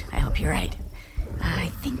 I hope you're right. I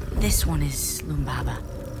think this one is Lumbaba.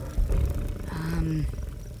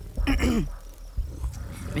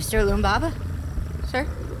 Mr. Lumbaba? Sir?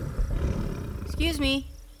 Excuse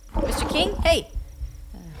me. Mr. King? Hey!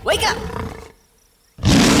 Wake up!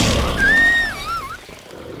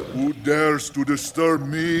 Who dares to disturb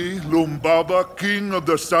me, Lumbaba, king of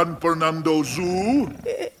the San Fernando Zoo?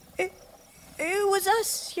 It was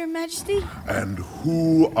us, Your Majesty. And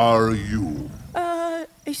who are you? A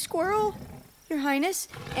squirrel, Your Highness,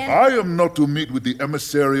 and... I am not to meet with the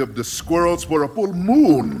emissary of the squirrels for a full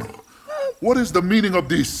moon. What is the meaning of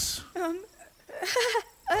this?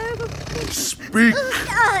 Speak!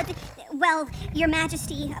 Well, Your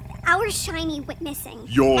Majesty, our shiny went missing.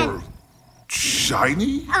 Your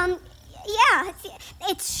shiny? Yeah,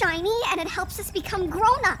 it's shiny and it helps us become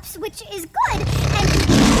grown-ups, which is good. And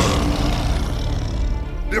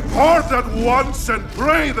depart at once and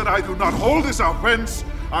pray that I do not hold this offense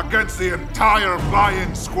against the entire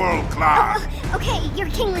flying squirrel clan. Okay, your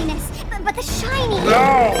kingliness, but the shiny...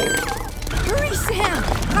 No! Hurry, Sam!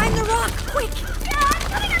 Climb the rock, quick!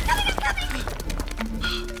 I'm coming!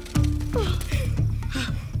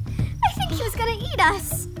 I think he was gonna eat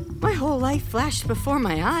us. My whole life flashed before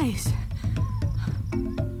my eyes.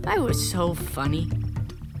 I was so funny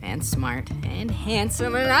and smart and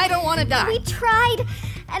handsome, and I don't want to die. We tried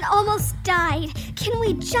and almost died. Can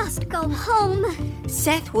we just go home?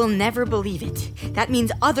 Seth will never believe it. That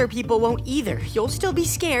means other people won't either. You'll still be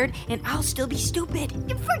scared, and I'll still be stupid.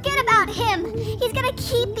 Forget about him. He's gonna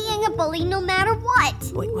keep being a bully no matter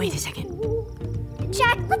what. Wait a second.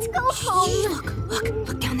 Jack, let's go home.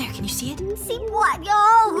 Look down there. Can you see it? See what?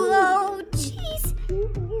 Oh, jeez.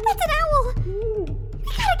 That's an owl.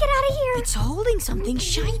 We gotta get out of here. It's holding something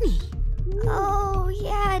shiny. Oh,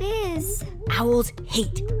 yeah, it is. Owls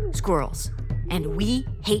hate squirrels, and we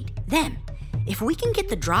hate them. If we can get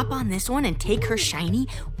the drop on this one and take her shiny,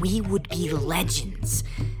 we would be legends.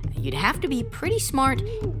 You'd have to be pretty smart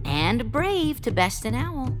and brave to best an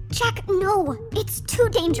owl. Jack, no. It's too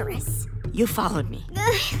dangerous. You followed me.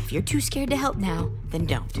 If you're too scared to help now, then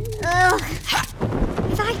don't. If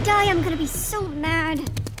I die, I'm gonna be so mad.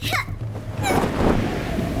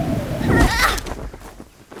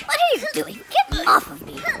 What are you doing? Get off of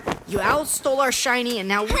me. You owls stole our shiny, and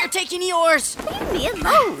now we're taking yours. Leave me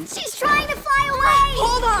alone. She's trying to fly away.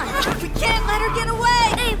 Hold on. We can't let her get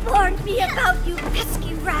away. They warned me about you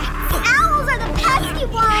pesky rats. Owls are the pesky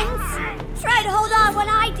ones. Try to hold on when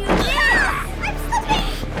I do. Yeah. I'm slipping.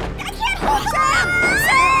 I can't hold on.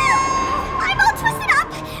 I'm all twisted up.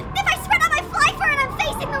 If I spread out my fly fur and I'm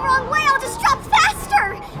facing the wrong way, I'll just drop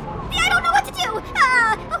faster. I don't know what to do.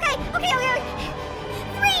 Okay.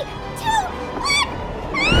 3, 2,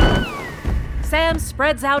 1. Sam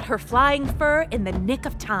spreads out her flying fur in the nick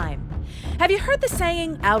of time. Have you heard the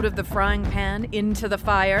saying, out of the frying pan, into the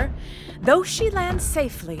fire? Though she lands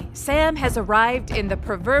safely, Sam has arrived in the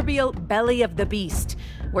proverbial belly of the beast,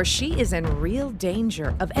 where she is in real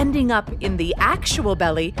danger of ending up in the actual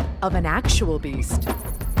belly of an actual beast.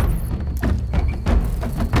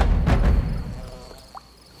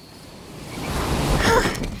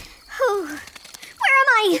 Where am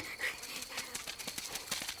I?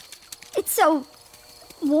 It's so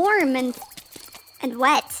warm and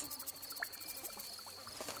wet.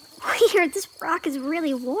 Weird, this rock is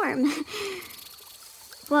really warm.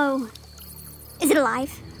 Whoa. Is it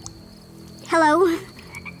alive? Hello?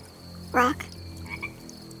 Rock?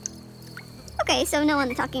 Okay, so no on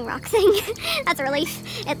the talking rock thing. That's a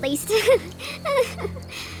relief, at least.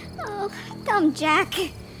 Oh, dumb Jack.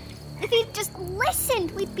 If he'd just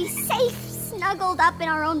listened, we'd be safe, snuggled up in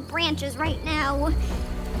our own branches right now.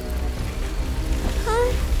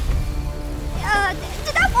 Huh?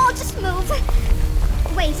 Did that wall just move?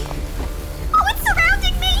 Wait. Oh, it's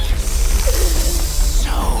surrounding me!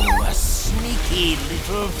 So, a sneaky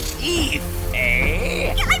little thief,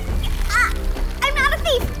 eh? I'm not a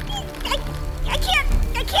thief.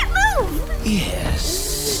 I can't move.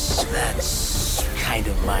 Yes, that's kind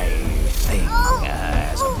of my thing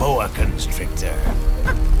as a boa constrictor.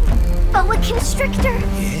 Boa constrictor?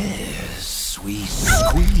 Yes, we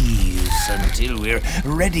squeeze until we're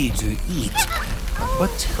ready to eat.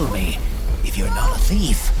 But tell me, if you're not a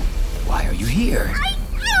thief, why are you here? I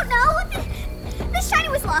don't know. The shiny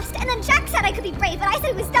was lost, and then Jack said I could be brave, but I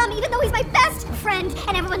said he was dumb, even though he's my best friend.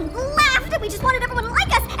 And everyone laughed, and we just wanted everyone to like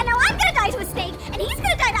us. And now I'm gonna die to a snake, and he's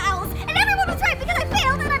gonna die to owls, and everyone was right because I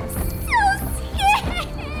failed, and I'm so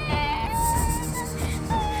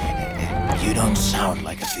scared. You don't sound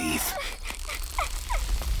like a thief.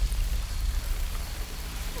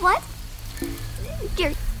 What?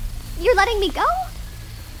 You're letting me go?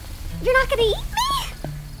 You're not gonna eat me?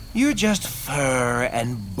 You're just fur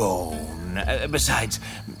and bone. Besides,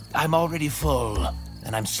 I'm already full,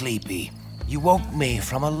 and I'm sleepy. You woke me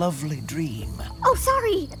from a lovely dream. Oh,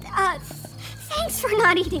 sorry. Thanks for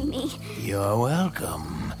not eating me. You're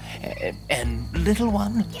welcome. And little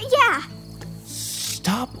one? Yeah.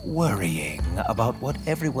 Stop worrying about what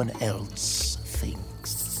everyone else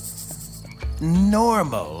thinks.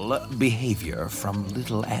 Normal behavior from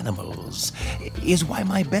little animals is why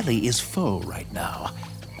my belly is full right now.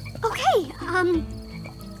 Okay,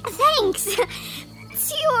 thanks.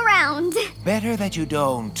 See you around. Better that you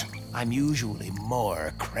don't. I'm usually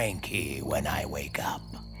more cranky when I wake up.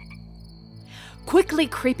 Quickly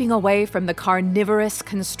creeping away from the carnivorous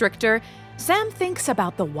constrictor, Sam thinks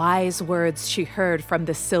about the wise words she heard from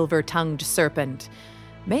the silver-tongued serpent.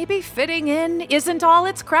 Maybe fitting in isn't all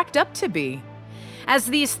it's cracked up to be. As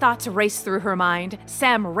these thoughts race through her mind,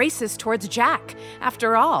 Sam races towards Jack.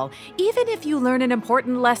 After all, even if you learn an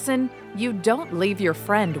important lesson, you don't leave your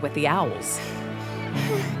friend with the owls.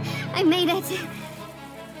 I made it.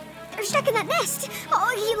 There's Jack in that nest. Oh,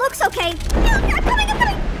 he looks okay. I'm coming.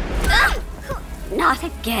 Ah! Not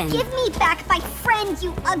again. Give me back my friend,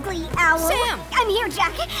 you ugly owl. Sam! I'm here,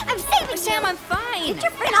 Jack. I'm saving Sam, you. I'm fine. Get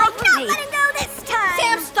your friend off of me. I'm not letting go this time.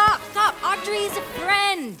 Sam, stop. Audrey is a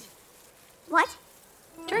friend. What?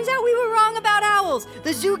 Turns out we were wrong about owls.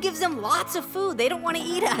 The zoo gives them lots of food. They don't want to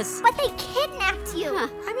eat us. But they kidnapped you.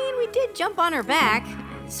 I mean, we did jump on her back.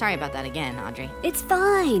 Sorry about that again, Audrey. It's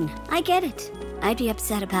fine. I get it. I'd be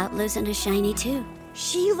upset about losing a shiny, too.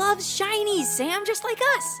 She loves shinies, Sam, just like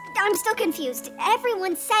us. I'm still confused.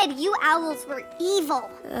 Everyone said you owls were evil.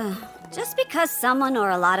 Just because someone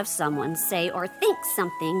or a lot of someone say or think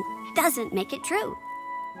something doesn't make it true.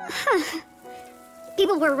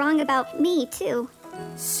 People were wrong about me, too.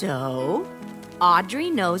 So, Audrey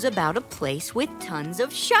knows about a place with tons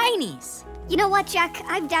of shinies. You know what, Jack?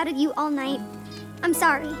 I've doubted you all night. I'm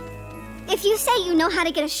sorry. If you say you know how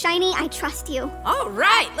to get a shiny, I trust you. All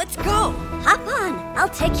right, let's go. Hop on. I'll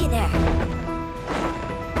take you there.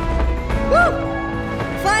 Woo!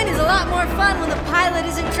 Flying is a lot more fun when the pilot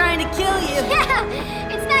isn't trying to kill you. Yeah,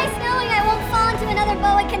 it's nice knowing I won't fall into another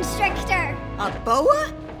boa constrictor. A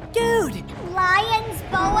boa? Dude. Lions,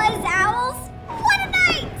 boas, owls? What a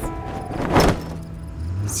night!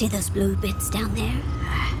 See those blue bits down there?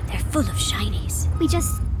 They're full of shinies. We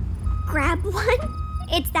just grab one?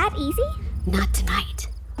 It's that easy? Not tonight.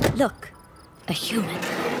 Look, a human.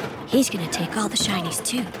 He's gonna take all the shinies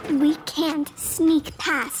too. We can't sneak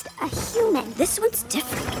past a human. This one's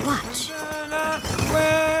different. Watch.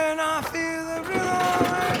 When I feel the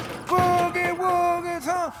rhythm, boogie, woogie,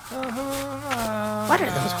 What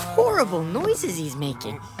are those horrible noises he's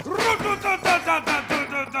making?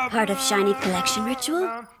 Part of shiny collection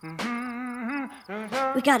ritual?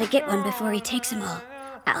 We gotta get one before he takes them all.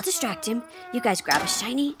 I'll distract him. You guys grab a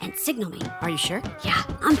shiny and signal me. Are you sure? Yeah,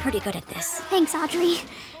 I'm pretty good at this. Thanks, Audrey.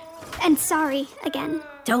 And sorry again.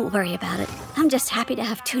 Don't worry about it. I'm just happy to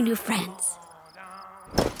have 2 new friends.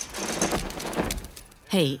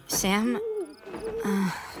 Hey, Sam.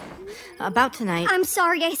 About tonight. I'm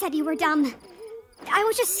sorry I said you were dumb. I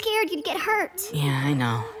was just scared you'd get hurt. Yeah, I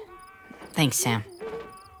know. Thanks, Sam.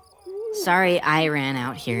 Sorry I ran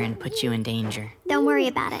out here and put you in danger. Don't worry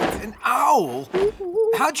about it. An owl?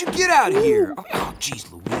 How'd you get out of here? Oh,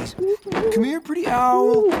 jeez Louise. Come here, pretty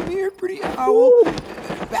owl. Come here, pretty owl.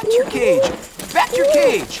 Back to your cage. Back to your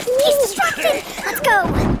cage. He's distracted. Let's go.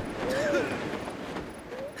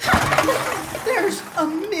 There's a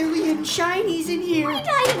million shinies in here. I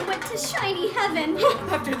died and went to shiny heaven.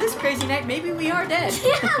 After this crazy night, maybe we are dead.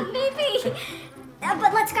 Yeah, maybe.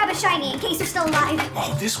 But let's grab a shiny in case you're still alive.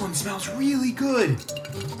 Oh, this one smells really good.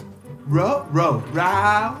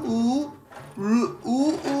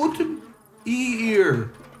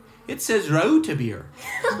 Ear. It says Rotabir.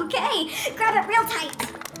 Okay, grab it real tight.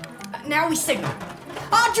 Now we signal.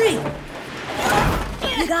 Audrey!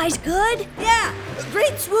 You guys good? Yeah,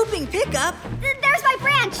 great swooping pickup. There's my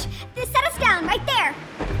branch. Set us down right there.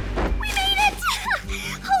 We made it!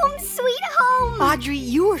 Home sweet home. Audrey,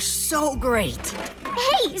 you are so great.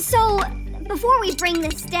 Hey, so before we bring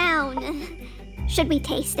this down, should we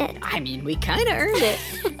taste it? I mean, we kind of earned it.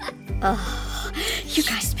 Oh, you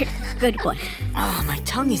guys picked a good one. Oh, my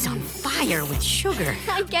tongue is on fire with sugar.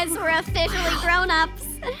 I guess we're officially grown-ups.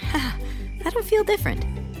 I don't feel different.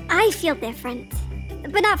 I feel different,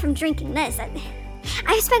 but not from drinking this.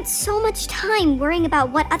 I've spent so much time worrying about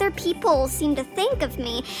what other people seem to think of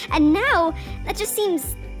me, and now that just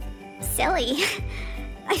seems silly.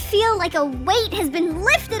 I feel like a weight has been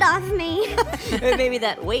lifted off me. Maybe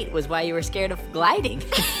that weight was why you were scared of gliding.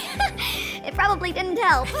 It probably didn't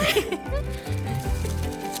help.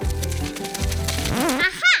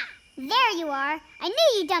 Aha! There you are. I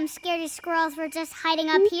knew you dumb scaredy squirrels were just hiding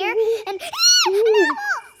up here. And an owl!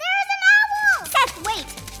 There's an owl! Seth, wait!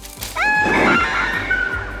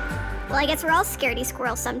 Ah! Well, I guess we're all scaredy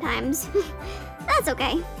squirrels sometimes. That's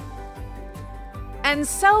okay. And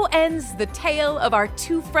so ends the tale of our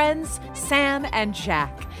 2 friends, Sam and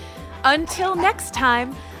Jack. Until next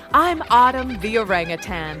time, I'm Autumn the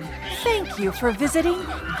orangutan. Thank you for visiting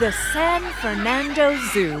the San Fernando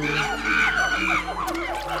Zoo.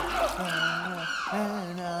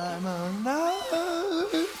 And I'm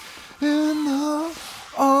alive in the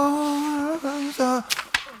arms of...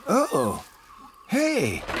 Uh-oh.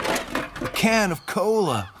 Hey, a can of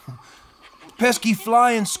cola. pesky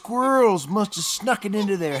flying squirrels must have snuck it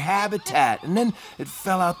into their habitat, and then it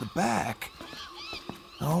fell out the back.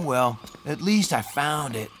 Oh well, at least I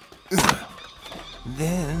found it.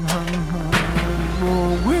 Then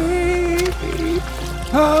away,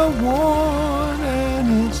 I want,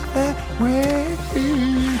 and it's that way.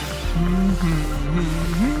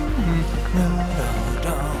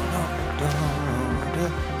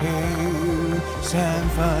 San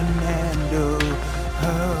Fernando.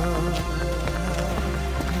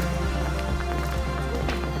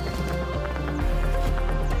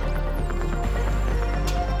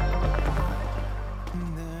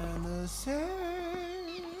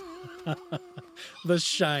 The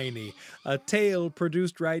Shiny, a tale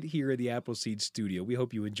produced right here at the Appleseed Studio. We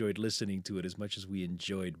hope you enjoyed listening to it as much as we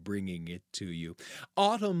enjoyed bringing it to you.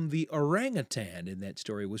 Autumn the orangutan in that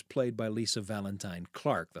story was played by Lisa Valentine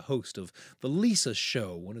Clark, the host of The Lisa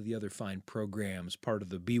Show, one of the other fine programs, part of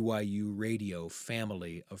the BYU Radio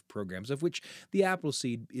family of programs, of which the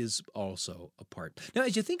Appleseed is also a part. Now,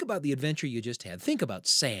 as you think about the adventure you just had, think about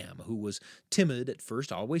Sam, who was timid at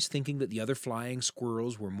first, always thinking that the other flying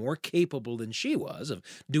squirrels were more capable than she was of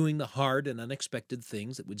doing the hard and unexpected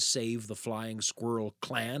things that would save the flying squirrel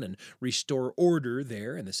clan and restore order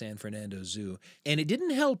there in the San Fernando Zoo. And it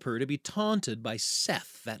didn't help her to be taunted by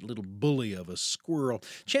Seth, that little bully of a squirrel.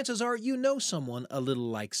 Chances are you know someone a little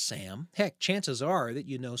like Sam. Heck, chances are that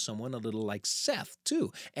you know someone a little like Seth,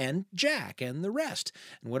 too, and Jack and the rest.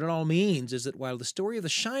 And what it all means is that while the story of the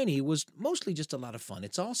Shiny was mostly just a lot of fun,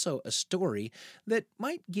 it's also a story that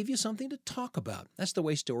might give you something to talk about. That's the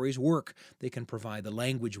way stories work. They can provide the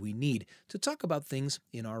language we need to talk about things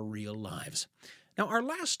in our real lives. Now, our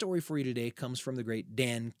last story for you today comes from the great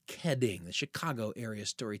Dan Keding, the Chicago area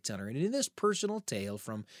storyteller. And in this personal tale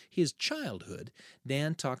from his childhood,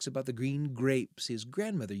 Dan talks about the green grapes his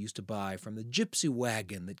grandmother used to buy from the Gypsy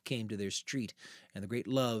Wagon that came to their street, and the great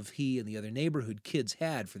love he and the other neighborhood kids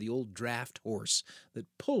had for the old draft horse that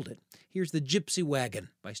pulled it. Here's the Gypsy Wagon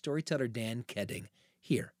by storyteller Dan Keding,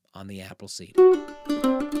 here on the Appleseed.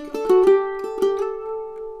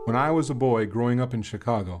 When I was a boy growing up in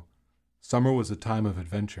Chicago, summer was a time of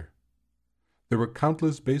adventure. There were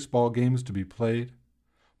countless baseball games to be played,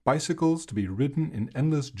 bicycles to be ridden in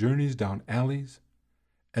endless journeys down alleys,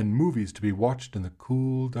 and movies to be watched in the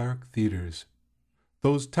cool, dark theaters.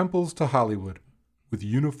 Those temples to Hollywood, with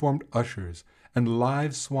uniformed ushers and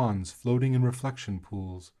live swans floating in reflection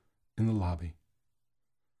pools in the lobby.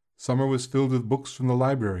 Summer was filled with books from the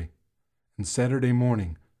library, and Saturday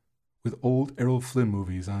morning with old Errol Flynn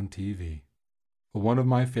movies on TV. But one of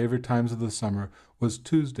my favorite times of the summer was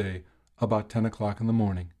Tuesday, about 10 o'clock in the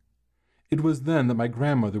morning. It was then that my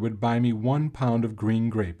grandmother would buy me 1 pound of green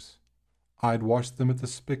grapes. I'd wash them at the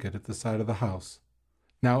spigot at the side of the house.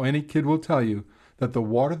 Now any kid will tell you that the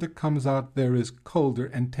water that comes out there is colder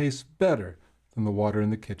and tastes better than the water in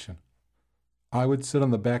the kitchen. I would sit on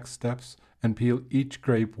the back steps and peel each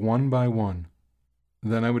grape one by one.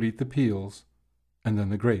 Then I would eat the peels, and then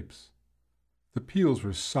the grapes. The peels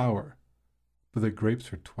were sour, but the grapes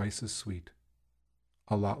were twice as sweet.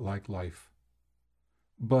 A lot like life.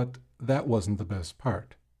 But that wasn't the best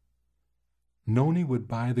part. Noni would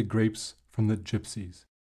buy the grapes from the gypsies.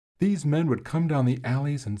 These men would come down the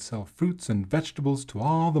alleys and sell fruits and vegetables to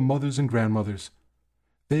all the mothers and grandmothers.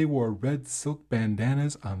 They wore red silk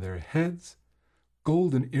bandanas on their heads,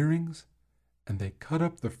 golden earrings, and they cut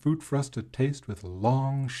up the fruit for us to taste with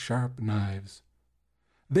long, sharp knives.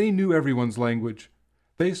 They knew everyone's language.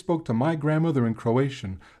 They spoke to my grandmother in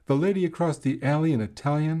Croatian, the lady across the alley in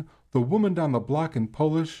Italian, the woman down the block in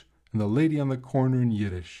Polish, and the lady on the corner in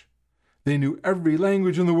Yiddish. They knew every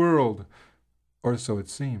language in the world, or so it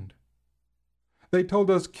seemed. They told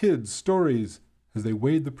us kids stories as they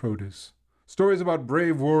weighed the produce, stories about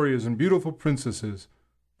brave warriors and beautiful princesses,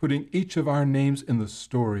 putting each of our names in the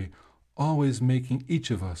story, always making each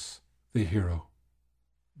of us the hero.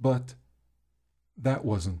 But that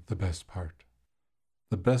wasn't the best part.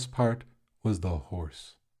 The best part was the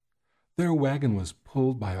horse. Their wagon was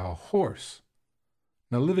pulled by a horse.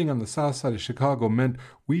 Now, living on the south side of Chicago meant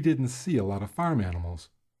we didn't see a lot of farm animals.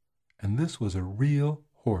 And this was a real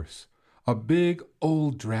horse, a big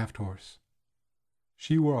old draft horse.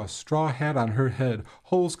 She wore a straw hat on her head,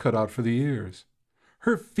 holes cut out for the ears.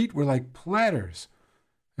 Her feet were like platters,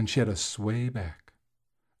 and she had a sway back.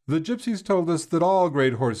 The gypsies told us that all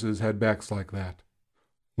great horses had backs like that.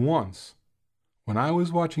 Once, when I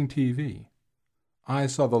was watching TV, I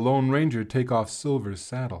saw the Lone Ranger take off Silver's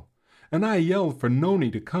saddle, and I yelled for Noni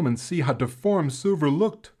to come and see how deformed Silver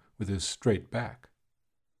looked with his straight back.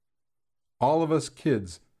 All of us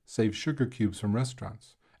kids saved sugar cubes from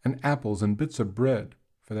restaurants, and apples and bits of bread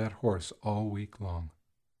for for that horse all week long.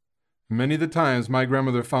 Many the times my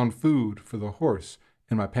grandmother found food for the horse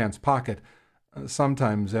in my pants pocket,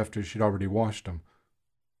 sometimes after she'd already washed them.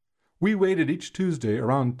 We waited each Tuesday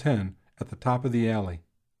around 10 at the top of the alley.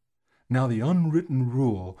 Now the unwritten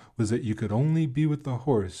rule was that you could only be with the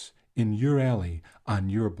horse in your alley on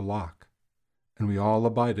your block, and we all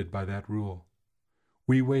abided by that rule.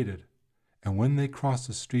 We waited, and when they crossed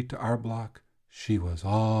the street to our block, she was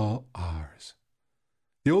all ours.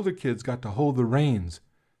 The older kids got to hold the reins,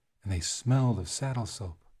 and they smelled of saddle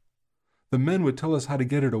soap. The men would tell us how to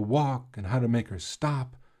get her to walk and how to make her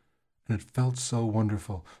stop, and it felt so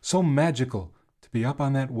wonderful, so magical to be up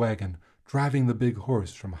on that wagon, driving the big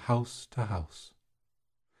horse from house to house.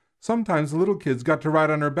 Sometimes the little kids got to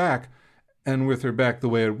ride on her back, and with her back the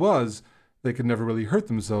way it was, they could never really hurt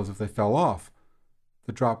themselves if they fell off.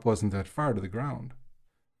 The drop wasn't that far to the ground.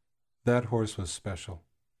 That horse was special,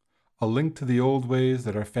 a link to the old ways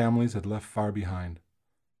that our families had left far behind.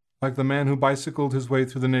 Like the man who bicycled his way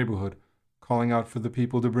through the neighborhood, calling out for the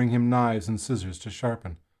people to bring him knives and scissors to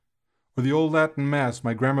sharpen. Or the old Latin Mass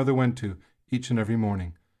my grandmother went to each and every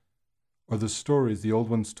morning. Or the stories the old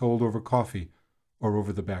ones told over coffee or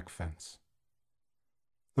over the back fence.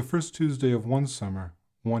 The first Tuesday of one summer,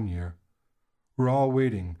 one year, we're all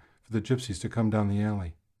waiting for the gypsies to come down the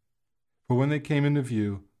alley. But when they came into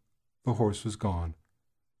view, the horse was gone,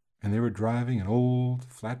 and they were driving an old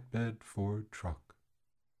flatbed Ford truck.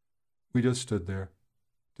 We just stood there,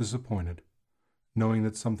 disappointed, knowing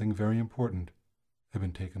that something very important had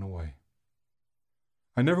been taken away.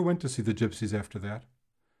 I never went to see the gypsies after that.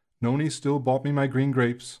 Noni still bought me my green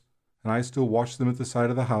grapes, and I still washed them at the side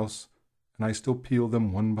of the house, and I still peeled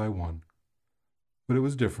them one by one. But it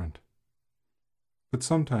was different. But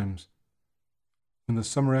sometimes, when the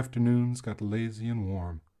summer afternoons got lazy and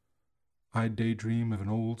warm, I'd daydream of an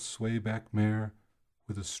old swayback mare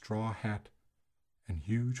with a straw hat and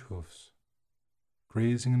huge hoofs,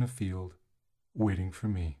 grazing in a field, waiting for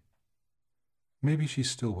me. Maybe she's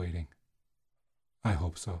still waiting. I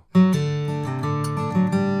hope so.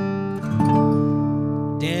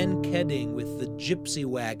 Dan Keding with the Gypsy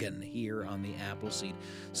Wagon here on the Appleseed.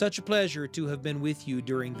 Such a pleasure to have been with you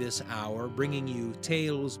during this hour, bringing you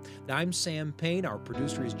tales. I'm Sam Payne, our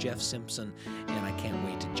producer is Jeff Simpson, and I can't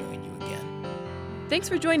wait to join you again. Thanks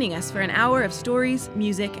for joining us for an hour of stories,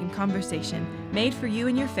 music, and conversation made for you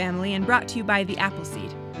and your family and brought to you by the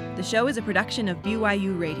Appleseed. The show is a production of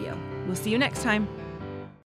BYU Radio. We'll see you next time.